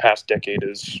this past decade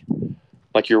as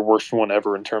like your worst one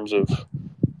ever in terms of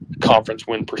conference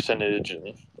win percentage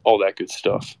and all that good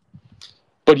stuff.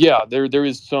 But yeah, there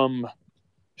is some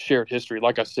shared history.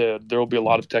 Like I said, there will be a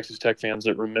lot of Texas Tech fans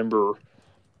that remember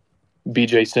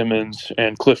B.J. Simmons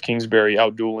and Cliff Kingsbury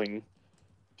outdueling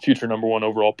future number 1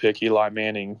 overall pick Eli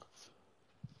Manning.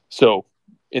 So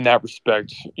in that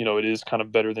respect, it is kind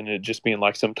of better than it just being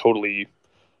like some totally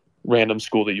random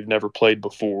school that you've never played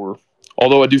before.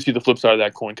 Although I do see the flip side of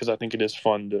that coin, because I think it is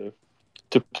fun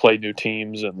to play new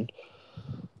teams, and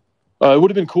it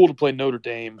would have been cool to play Notre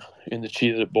Dame in the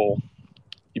Cheez-It Bowl.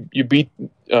 you beat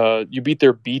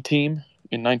their B team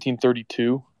in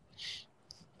 1932.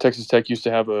 Texas Tech used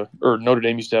to have Notre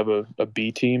Dame used to have a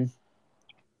B team,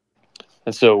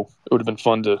 and so it would have been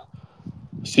fun to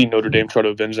see Notre Dame try to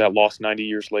avenge that loss 90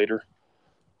 years later,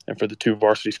 and for the two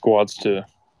varsity squads to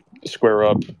square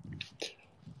up.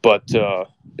 But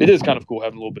it is kind of cool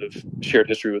having a little bit of shared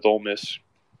history with Ole Miss.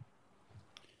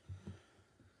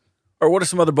 Or what are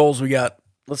some other bowls we got?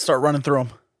 Let's start running through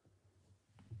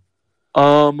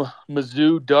them.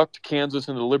 Mizzou ducked Kansas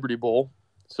in the Liberty Bowl,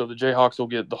 so the Jayhawks will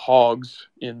get the Hogs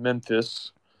in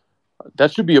Memphis.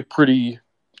 That should be a pretty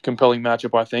compelling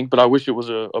matchup, I think, but I wish it was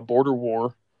a border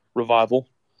war revival.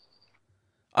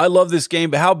 I love this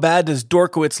game, but how bad does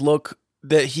Dorkowitz look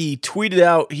that he tweeted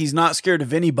out he's not scared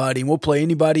of anybody and we'll play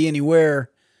anybody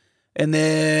anywhere, and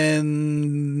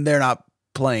then they're not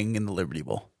playing in the Liberty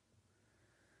Bowl?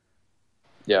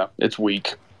 Yeah, it's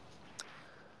weak.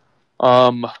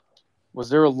 Was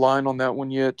there a line on that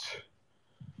one yet?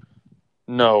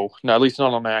 No, at least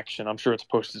not on Action. I'm sure it's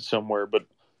posted somewhere, but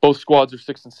both squads are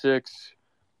 6-6.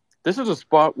 This is a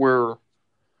spot where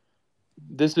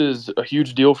this is a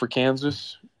huge deal for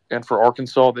Kansas, and for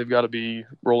Arkansas, they've got to be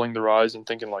rolling their eyes and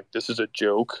thinking like this is a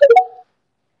joke.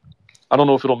 I don't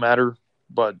know if it'll matter,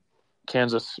 but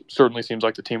Kansas certainly seems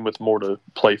like the team with more to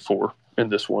play for in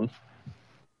this one.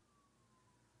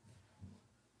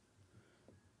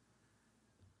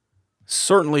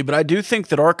 Certainly, but I do think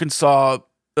that Arkansas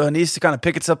needs to kind of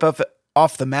pick itself up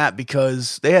off the mat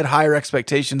because they had higher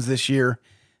expectations this year,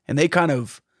 and they kind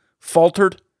of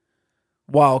faltered,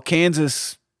 while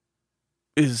Kansas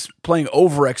is playing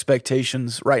over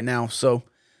expectations right now. So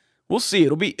we'll see.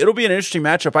 It'll be an interesting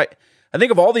matchup. I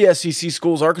think of all the SEC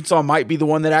schools, Arkansas might be the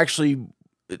one that actually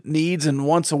needs and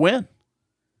wants a win.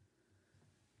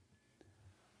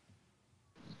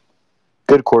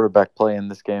 Good quarterback play in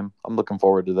this game. I'm looking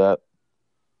forward to that.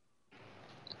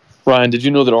 Ryan, did you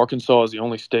know that Arkansas is the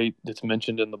only state that's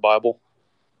mentioned in the Bible?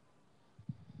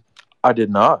 I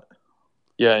did not.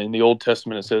 Yeah, in the Old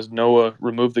Testament it says, Noah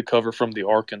removed the cover from the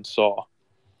ark and saw.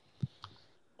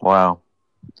 Wow.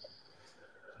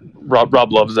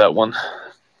 Rob loves that one.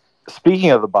 Speaking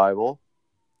of the Bible,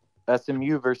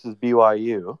 SMU versus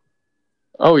BYU.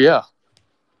 Oh, yeah.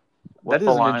 What's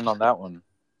the line on that one?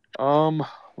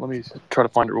 Let me try to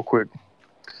find it real quick.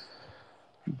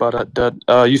 But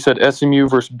you said SMU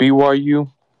versus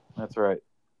BYU? That's right.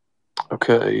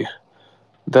 Okay.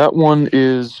 That one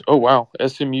is, oh, wow,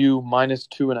 SMU minus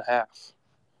 2.5.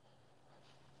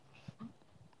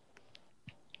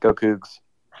 Go Cougs.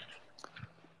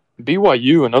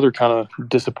 BYU, another kind of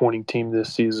disappointing team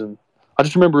this season. I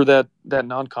just remember that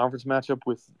non-conference matchup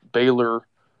with Baylor.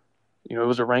 You know, it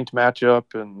was a ranked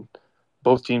matchup, and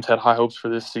both teams had high hopes for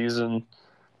this season.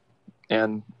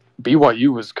 And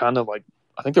BYU was kind of like,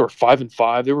 I think they were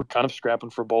 5-5. They were kind of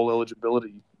scrapping for bowl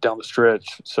eligibility down the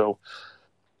stretch. So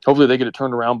hopefully they get it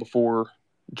turned around before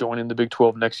joining the Big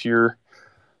 12 next year.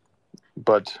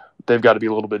 But they've got to be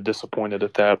a little bit disappointed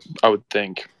at that, I would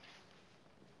think.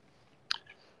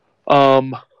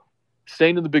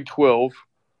 Staying in the Big 12,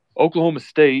 Oklahoma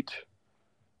State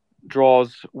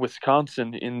draws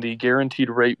Wisconsin in the Guaranteed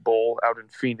Rate Bowl out in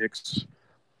Phoenix.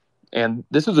 And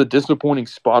this is a disappointing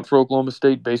spot for Oklahoma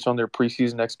State based on their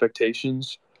preseason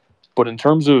expectations. But in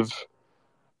terms of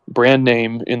brand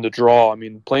name in the draw, I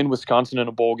mean, playing Wisconsin in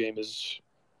a bowl game is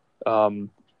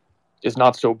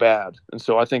not so bad. And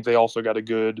so I think they also got a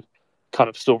good kind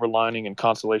of silver lining and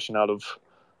consolation out of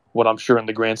what I'm sure in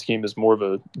the grand scheme is more of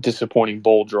a disappointing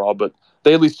bowl draw. But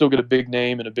they at least still get a big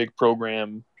name and a big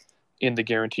program in the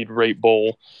Guaranteed Rate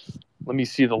Bowl. Let me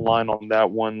see the line on that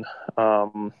one.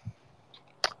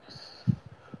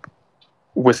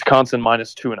 Wisconsin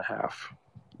minus 2.5.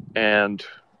 And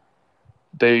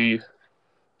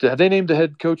have they named a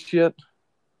head coach yet?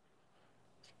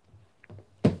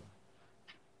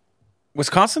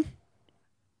 Wisconsin?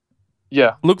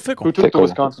 Yeah. Luke Fickell. Who took the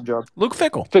Wisconsin job? Luke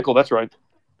Fickell. Fickell, that's right.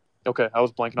 Okay, I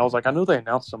was blanking. I was like, I know they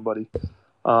announced somebody.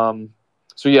 So,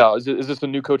 yeah, is this a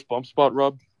new coach bump spot,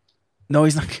 Rob? No,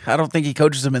 he's not. I don't think he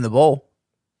coaches them in the bowl.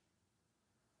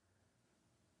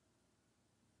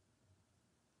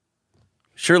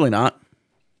 Surely not.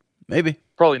 Maybe.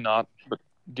 Probably not. But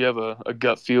do you have a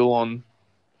gut feel on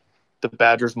the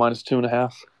Badgers minus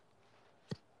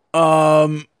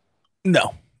 2.5?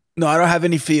 No, I don't have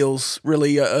any feels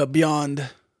really beyond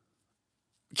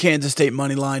Kansas State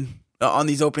money line on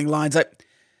these opening lines.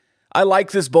 I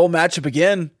like this bowl matchup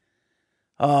again.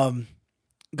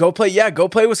 Go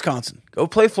play Wisconsin. Go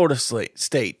play Florida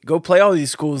State. Go play all these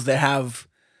schools that have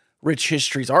rich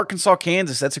histories. Arkansas,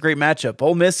 Kansas, that's a great matchup.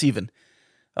 Ole Miss even.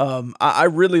 I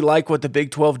really like what the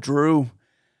Big 12 drew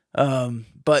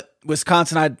But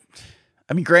Wisconsin,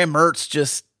 I mean, Graham Mertz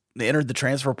just entered the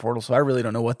transfer portal, so I really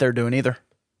don't know what they're doing either.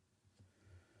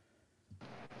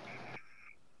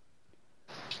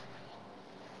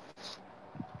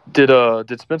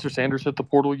 Did Spencer Sanders hit the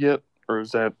portal yet, or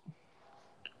is that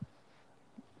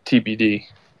TBD?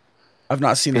 I've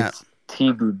not seen that. It's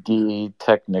TBD,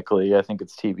 technically. I think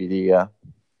it's TBD, yeah.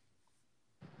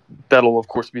 That'll, of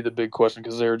course, be the big question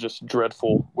because they're just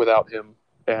dreadful without him,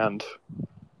 and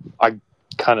I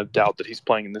kind of doubt that he's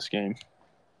playing in this game.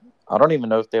 I don't even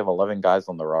know if they have 11 guys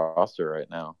on the roster right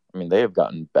now. I mean, they have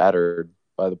gotten battered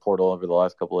by the portal over the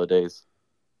last couple of days.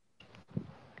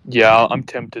 Yeah, I'm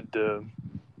tempted to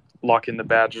lock in the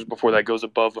Badgers before that goes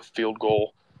above a field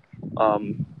goal.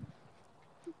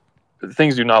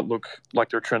 Things do not look like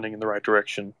they're trending in the right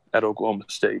direction at Oklahoma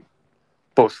State.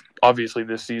 Both, obviously,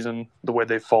 this season, the way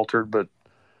they've faltered, but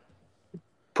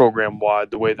program-wide,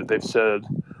 the way that they've said,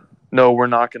 no, we're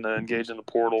not going to engage in the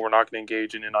portal, we're not going to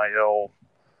engage in NIL.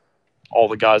 All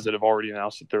the guys that have already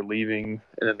announced that they're leaving,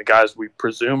 and then the guys we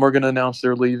presume are going to announce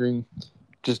they're leaving,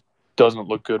 just doesn't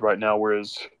look good right now,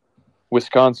 whereas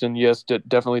Wisconsin, yes,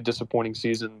 definitely disappointing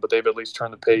season, but they've at least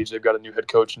turned the page. They've got a new head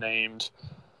coach named.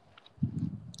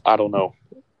 I don't know.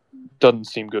 Doesn't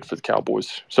seem good for the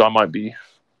Cowboys. So I might be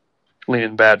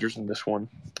leaning Badgers in this one.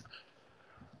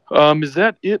 Is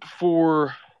that it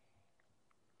for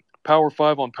Power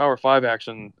 5 on Power 5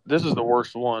 action? This is the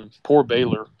worst one. Poor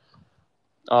Baylor.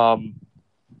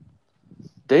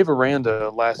 Dave Aranda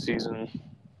last season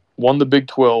won the Big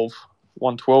 12,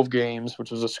 won 12 games, which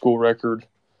was a school record,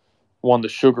 won the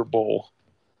Sugar Bowl.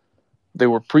 They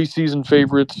were preseason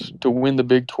favorites to win the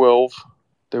Big 12.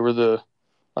 They were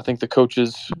I think the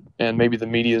coaches and maybe the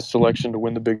media's selection to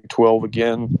win the Big 12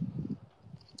 again.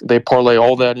 They parlay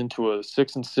all that into a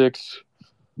 6-6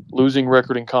 losing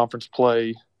record in conference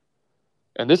play.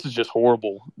 And this is just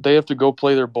horrible. They have to go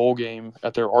play their bowl game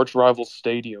at their arch rival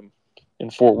stadium in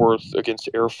Fort Worth against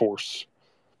Air Force,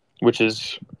 which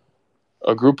is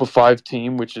a group of 5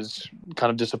 team, which is kind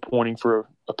of disappointing for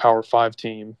a Power 5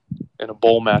 team in a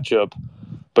bowl matchup.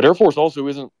 But Air Force also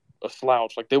isn't a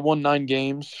slouch. Like, they won 9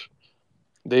 games.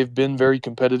 They've been very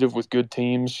competitive with good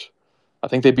teams. I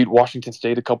think they beat Washington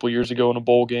State a couple years ago in a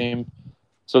bowl game.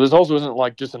 So this also isn't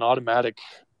like just an automatic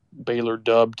Baylor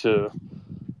dub to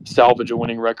salvage a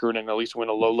winning record and at least win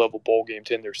a low-level bowl game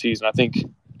to end their season. I think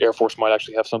Air Force might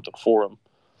actually have something for them.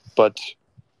 But,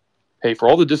 hey, for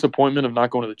all the disappointment of not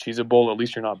going to the Cheez-It Bowl, at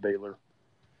least you're not Baylor.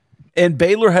 And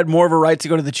Baylor had more of a right to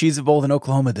go to the Cheez-It Bowl than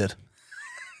Oklahoma did.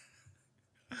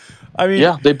 I mean,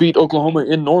 yeah, they beat Oklahoma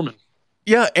in Norman.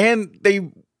 Yeah, and they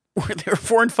were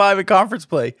 4-5 in conference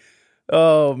play.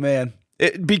 Oh man,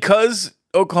 because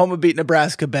Oklahoma beat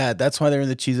Nebraska bad. That's why they're in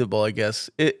the Cheez-It Bowl. I guess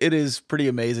it is pretty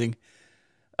amazing.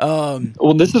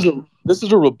 Well, this is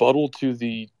a rebuttal to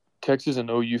the Texas and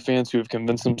OU fans who have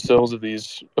convinced themselves of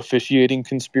these officiating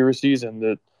conspiracies and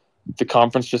that the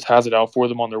conference just has it out for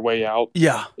them on their way out.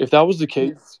 Yeah, if that was the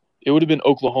case, it would have been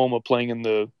Oklahoma playing in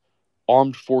the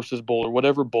Armed Forces Bowl or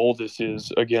whatever bowl this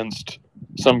is against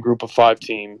some group of 5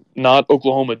 team, not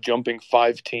Oklahoma jumping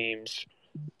 5 teams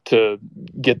to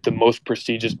get the most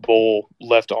prestigious bowl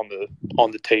left on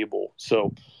the table.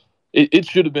 So it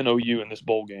should have been OU in this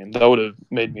bowl game. That would have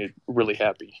made me really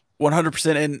happy.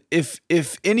 100%. And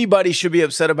if anybody should be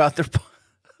upset about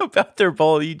their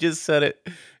bowl, you just said it.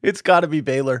 It's got to be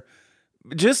Baylor.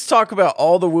 Just talk about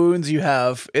all the wounds you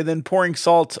have and then pouring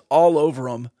salt all over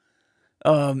them.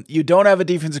 You don't have a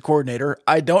defensive coordinator.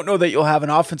 I don't know that you'll have an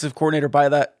offensive coordinator by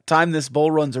that time this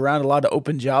bowl runs around. A lot of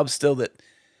open jobs still that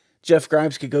Jeff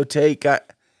Grimes could go take.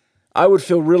 I would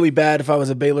feel really bad if I was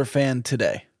a Baylor fan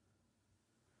today.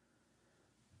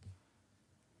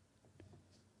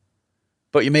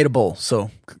 But you made a bowl, so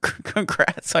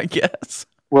congrats, I guess.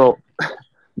 Well,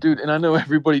 dude, and I know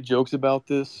everybody jokes about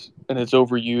this, and it's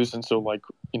overused, and so, like,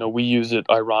 you know, we use it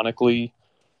ironically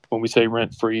when we say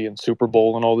rent-free and Super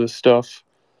Bowl and all this stuff.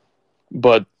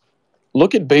 But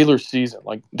look at Baylor's season.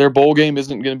 Like, their bowl game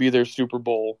isn't going to be their Super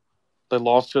Bowl. They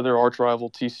lost to their arch-rival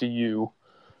TCU.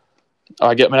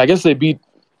 I guess they beat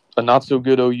a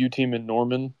not-so-good OU team in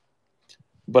Norman.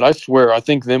 But I swear, I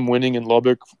think them winning in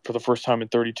Lubbock for the first time in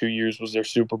 32 years was their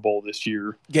Super Bowl this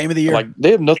year. Game of the year. Like,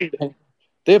 they have nothing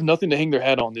to hang their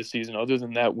hat on this season other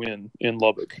than that win in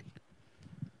Lubbock.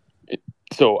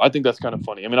 So I think that's kind of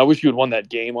funny. I mean, I wish you had won that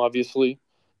game, obviously.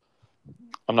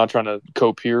 I'm not trying to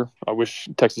cope here. I wish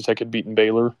Texas Tech had beaten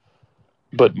Baylor.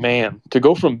 But, man, to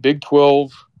go from Big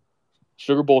 12,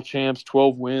 Sugar Bowl champs,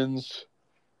 12 wins,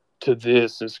 to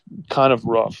this is kind of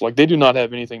rough. Like, they do not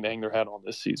have anything to hang their hat on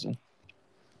this season.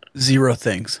 0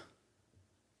 things.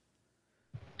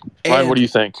 Ryan, what do you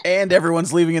think? And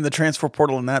everyone's leaving in the transfer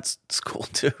portal, and that's cool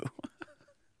too.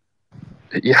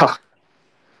 Yeah.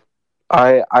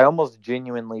 I almost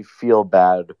genuinely feel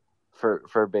bad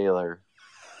for Baylor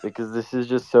because this is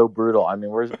just so brutal. I mean,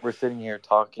 we're sitting here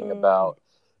talking about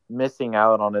missing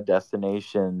out on a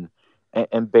destination,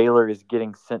 and Baylor is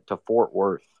getting sent to Fort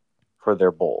Worth for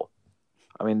their bowl.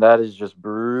 I mean, that is just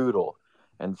brutal.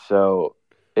 And so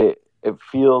it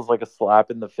feels like a slap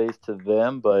in the face to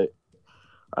them, but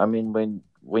I mean,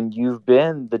 when you've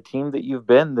been the team that you've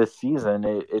been this season,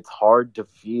 it's hard to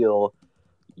feel,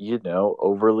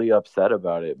 overly upset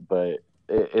about it. But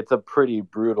it's a pretty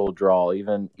brutal draw.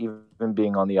 Even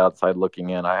being on the outside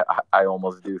looking in, I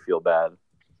almost do feel bad.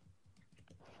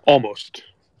 Almost.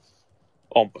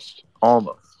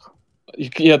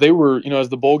 Yeah, they were, as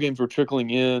the bowl games were trickling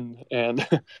in, and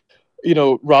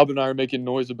Rob and I are making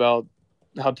noise about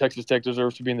how Texas Tech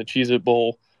deserves to be in the Cheez-It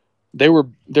Bowl. There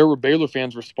were Baylor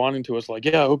fans responding to us like,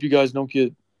 yeah, I hope you guys don't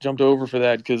get jumped over for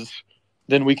that because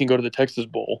then we can go to the Texas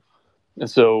Bowl. And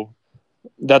so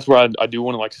that's where I do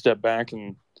want to step back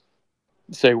and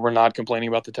say we're not complaining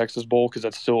about the Texas Bowl because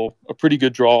that's still a pretty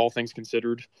good draw, all things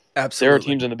considered. Absolutely. There are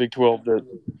teams in the Big 12 that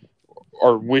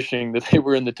are wishing that they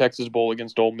were in the Texas Bowl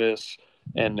against Ole Miss,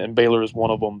 and Baylor is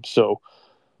one of them. So,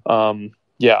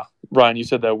 yeah, Ryan, you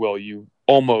said that well. You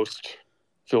almost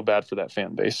feel bad for that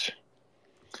fan base.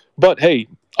 But, hey,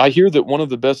 I hear that one of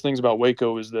the best things about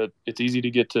Waco is that it's easy to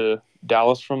get to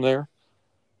Dallas from there.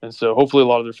 And so hopefully a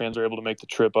lot of their fans are able to make the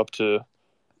trip up to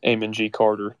Amon G.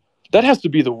 Carter. That has to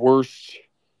be the worst.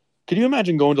 Could you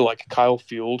imagine going to, Kyle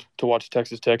Field to watch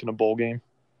Texas Tech in a bowl game?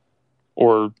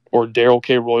 Or Darrell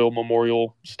K. Royal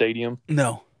Memorial Stadium?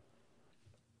 No.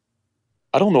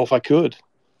 I don't know if I could.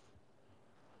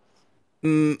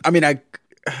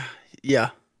 Yeah.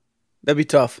 That'd be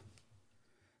tough.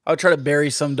 I would try to bury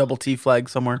some double T flag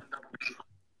somewhere.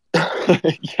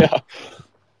 Yeah.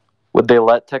 Would they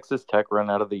let Texas Tech run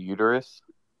out of the uterus?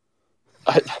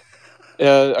 I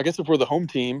guess if we're the home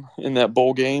team in that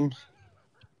bowl game,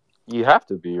 you have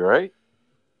to be, right?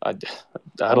 I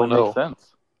don't know. Makes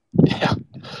sense. Yeah,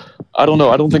 I don't know.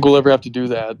 I don't think we'll ever have to do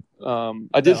that.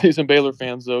 I did see some Baylor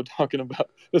fans though talking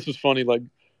about this was funny.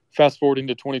 Fast forwarding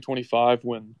to 2025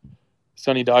 when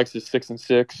Sonny Dykes is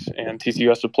 6-6 and TCU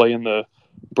has to play in the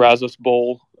Brazos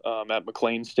Bowl at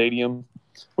McLean Stadium,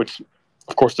 which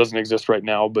of course doesn't exist right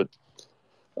now, but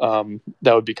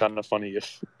that would be kind of funny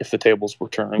if the tables were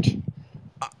turned.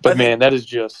 But man, that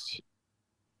is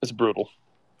it's brutal.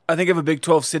 I think if a Big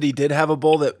 12 city did have a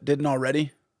bowl that didn't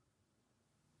already,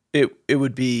 it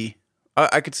would be.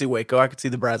 I could see Waco. I could see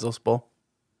the Brazos Bowl.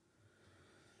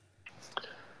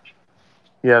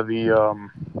 Yeah, the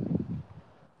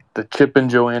Chip and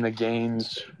Joanna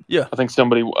Gaines. Yeah, I think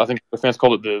the fans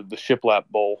called it the Shiplap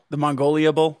Bowl. The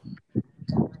Mongolia Bowl.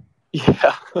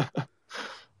 Yeah,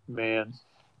 man.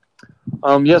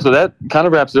 Yeah, so that kind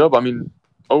of wraps it up. I mean,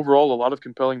 overall, a lot of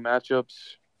compelling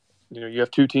matchups. You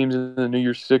have two teams in the New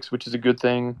Year's Six, which is a good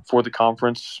thing for the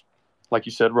conference. Like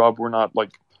you said, Rob, we're not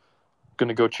going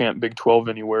to go chant Big 12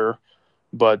 anywhere.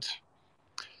 But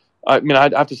I mean,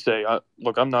 I'd have to say,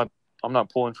 look, I'm not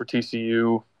pulling for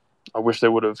TCU. I wish they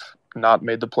would have not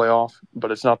made the playoff,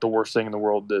 but it's not the worst thing in the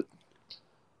world that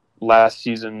last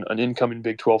season an incoming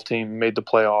Big 12 team made the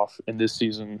playoff, and this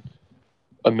season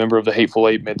a member of the Hateful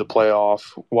Eight made the playoff,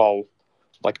 while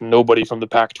nobody from the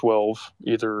Pac-12,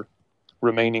 either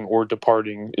remaining or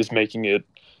departing, is making it,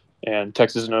 and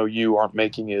Texas and OU aren't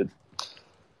making it.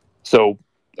 So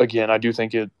again, I do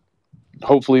think it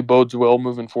hopefully bodes well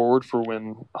moving forward for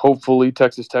when hopefully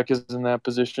Texas Tech is in that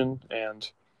position, and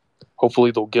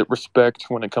hopefully they'll get respect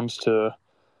when it comes to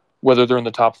whether they're in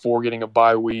the top 4 getting a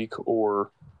bye week or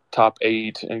top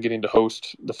 8 and getting to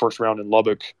host the first round in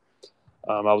Lubbock.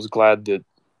 I was glad that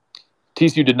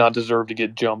TCU did not deserve to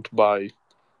get jumped by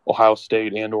Ohio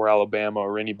State and or Alabama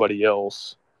or anybody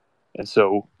else. And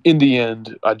so in the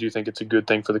end, I do think it's a good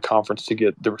thing for the conference to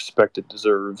get the respect it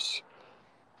deserves.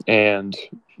 And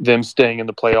them staying in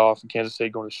the playoff and Kansas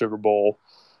State going to Sugar Bowl,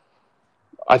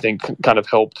 I think kind of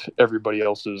helped everybody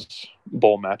else's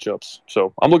bowl matchups.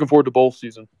 So I'm looking forward to bowl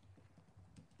season.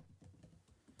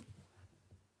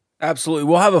 Absolutely.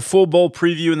 We'll have a full bowl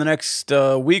preview in the next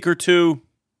week or two.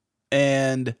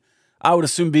 And I would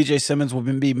assume BJ Simmons will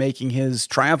be making his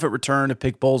triumphant return to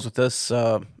pick bowls with us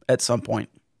at some point.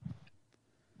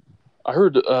 I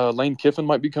heard Lane Kiffin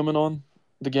might be coming on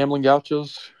the Gambling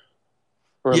Gauchos,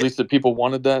 or at least that people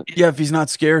wanted that. Yeah, if he's not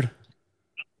scared.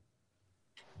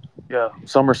 Yeah,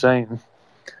 some are saying.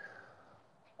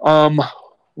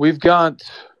 We've got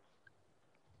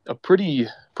a pretty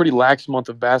lax month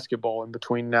of basketball in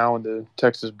between now and the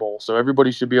Texas Bowl, so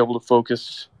everybody should be able to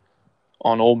focus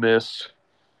on Ole Miss.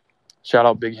 Shout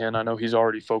out Big Hen. I know he's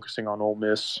already focusing on Ole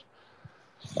Miss.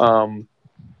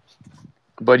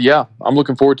 But yeah, I'm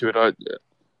looking forward to it.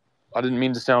 I didn't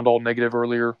mean to sound all negative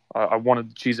earlier. I wanted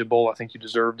the Cheez-It Bowl. I think you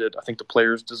deserved it. I think the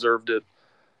players deserved it.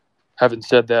 Having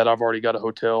said that, I've already got a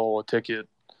hotel, a ticket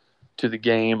to the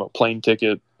game, a plane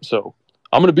ticket. So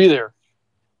I'm going to be there.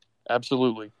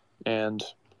 Absolutely. And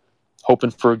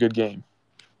hoping for a good game.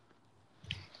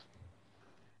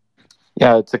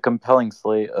 Yeah, it's a compelling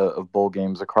slate of bowl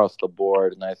games across the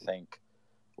board. And I think,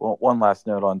 well, one last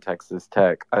note on Texas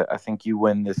Tech. I think you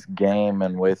win this game,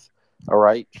 and with a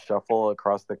right shuffle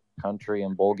across the country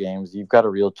in bowl games, you've got a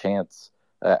real chance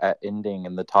at ending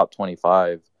in the top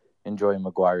 25 in Joey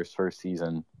McGuire's first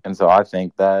season. And so I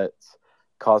think that's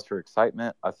cause for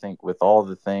excitement. I think with all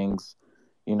the things,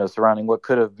 surrounding what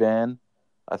could have been,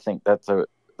 I think that's a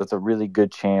really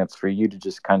good chance for you to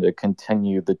just kind of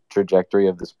continue the trajectory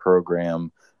of this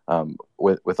program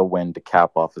with a win to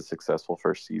cap off a successful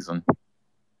first season.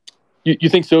 You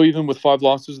think so, even with 5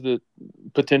 losses, that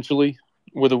potentially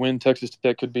with a win, Texas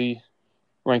Tech could be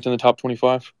ranked in the top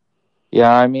 25?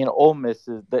 Yeah, I mean, Ole Miss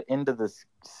is the end of this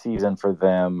season for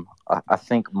them, I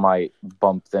think might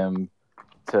bump them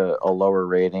to a lower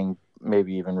rating,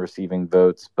 maybe even receiving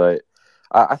votes. But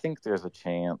I think there's a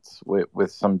chance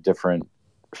with some different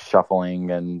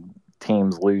shuffling and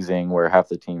teams losing where half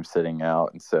the team's sitting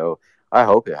out. And so I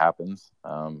hope it happens.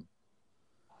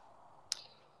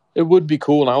 It would be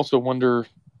cool. And I also wonder,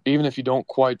 even if you don't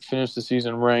quite finish the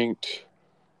season ranked,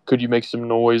 could you make some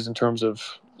noise in terms of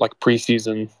like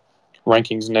preseason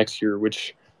rankings next year,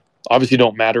 which obviously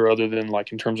don't matter other than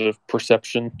like in terms of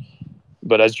perception.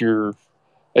 But as you're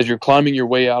climbing your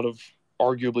way out of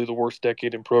arguably the worst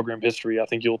decade in program history, I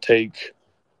think you'll take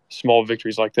small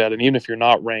victories like that. And even if you're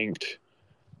not ranked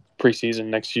preseason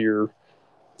next year,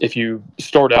 if you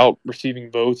start out receiving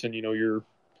votes and you're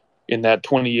in that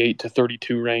 28 to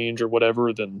 32 range or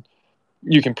whatever, then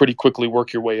you can pretty quickly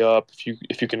work your way up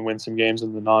if you can win some games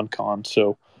in the non-con.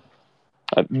 So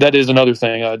that is another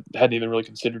thing I hadn't even really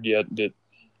considered yet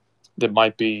that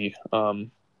might be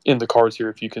in the cards here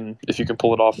if you can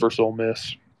pull it off versus Ole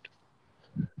Miss.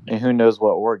 And who knows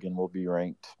what Oregon will be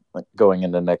ranked going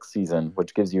into next season,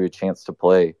 which gives you a chance to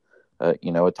play,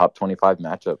 a top 25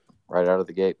 matchup right out of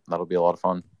the gate. That'll be a lot of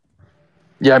fun.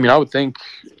 Yeah, I mean, I would think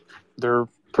they're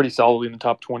pretty solidly in the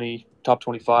top 20, top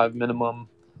 25 minimum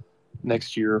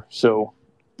next year. So,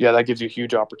 yeah, that gives you a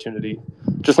huge opportunity.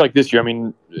 Just like this year, I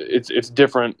mean, it's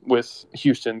different with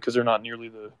Houston because they're not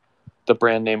nearly the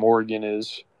brand name Oregon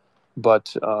is.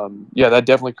 But, that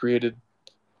definitely created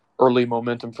early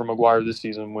momentum for McGuire this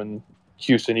season when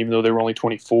Houston, even though they were only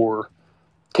 24,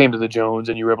 came to the Jones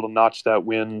and you were able to notch that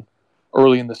win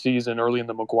early in the season, early in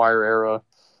the McGuire era,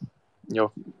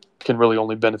 can really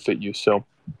only benefit you. So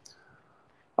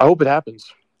I hope it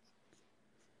happens.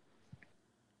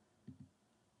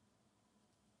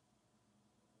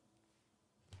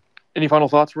 Any final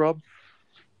thoughts, Rob?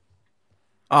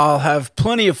 I'll have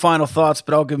plenty of final thoughts,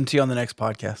 but I'll give them to you on the next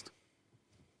podcast.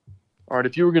 All right,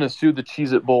 if you were going to sue the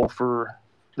Cheez-It Bowl for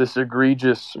this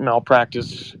egregious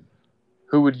malpractice,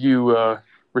 who would you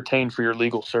retain for your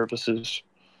legal services?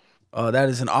 That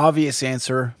is an obvious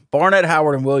answer. Barnett,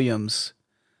 Howard, and Williams.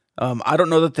 I don't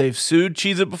know that they've sued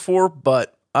Cheez-It before,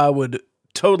 but I would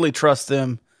totally trust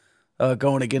them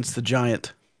going against the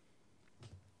Giant.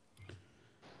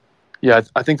 Yeah,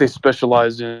 I think they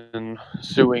specialize in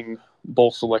suing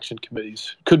bowl selection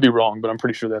committees. Could be wrong, but I'm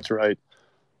pretty sure that's right.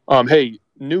 Hey,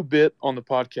 new bit on the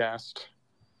podcast.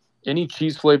 Any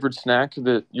cheese-flavored snack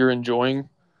that you're enjoying,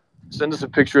 send us a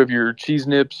picture of your Cheese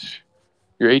Nips,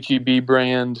 your H-E-B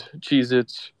brand,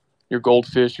 Cheez-Its, your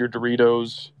Goldfish, your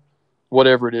Doritos,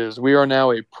 whatever it is. We are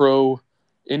now a pro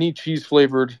any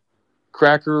cheese-flavored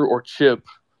cracker or chip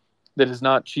that is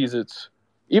not Cheez-Its.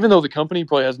 Even though the company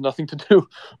probably has nothing to do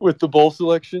with the bowl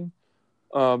selection,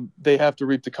 they have to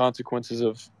reap the consequences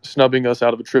of snubbing us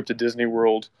out of a trip to Disney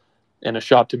World and a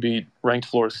shot to beat ranked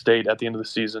Florida State at the end of the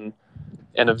season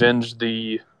and avenge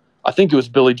I think it was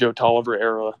Billy Joe Tolliver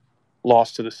era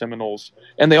loss to the Seminoles.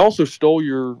 And they also stole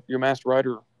your Masked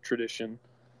Rider tradition.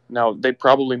 Now, they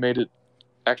probably made it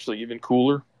actually even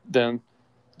cooler than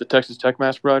the Texas Tech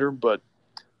Masked Rider, but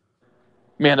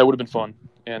man, that would have been fun.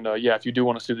 And if you do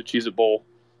want to see the Cheez-It Bowl,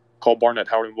 call Barnett,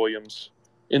 Howard, and Williams.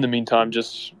 In the meantime,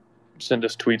 just send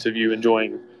us tweets of you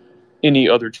enjoying any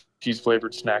other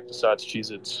cheese-flavored snack besides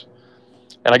Cheez-Its.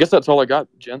 And I guess that's all I got,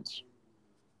 gents.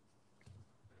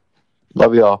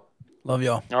 Love y'all. Love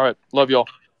y'all. All right. Love y'all.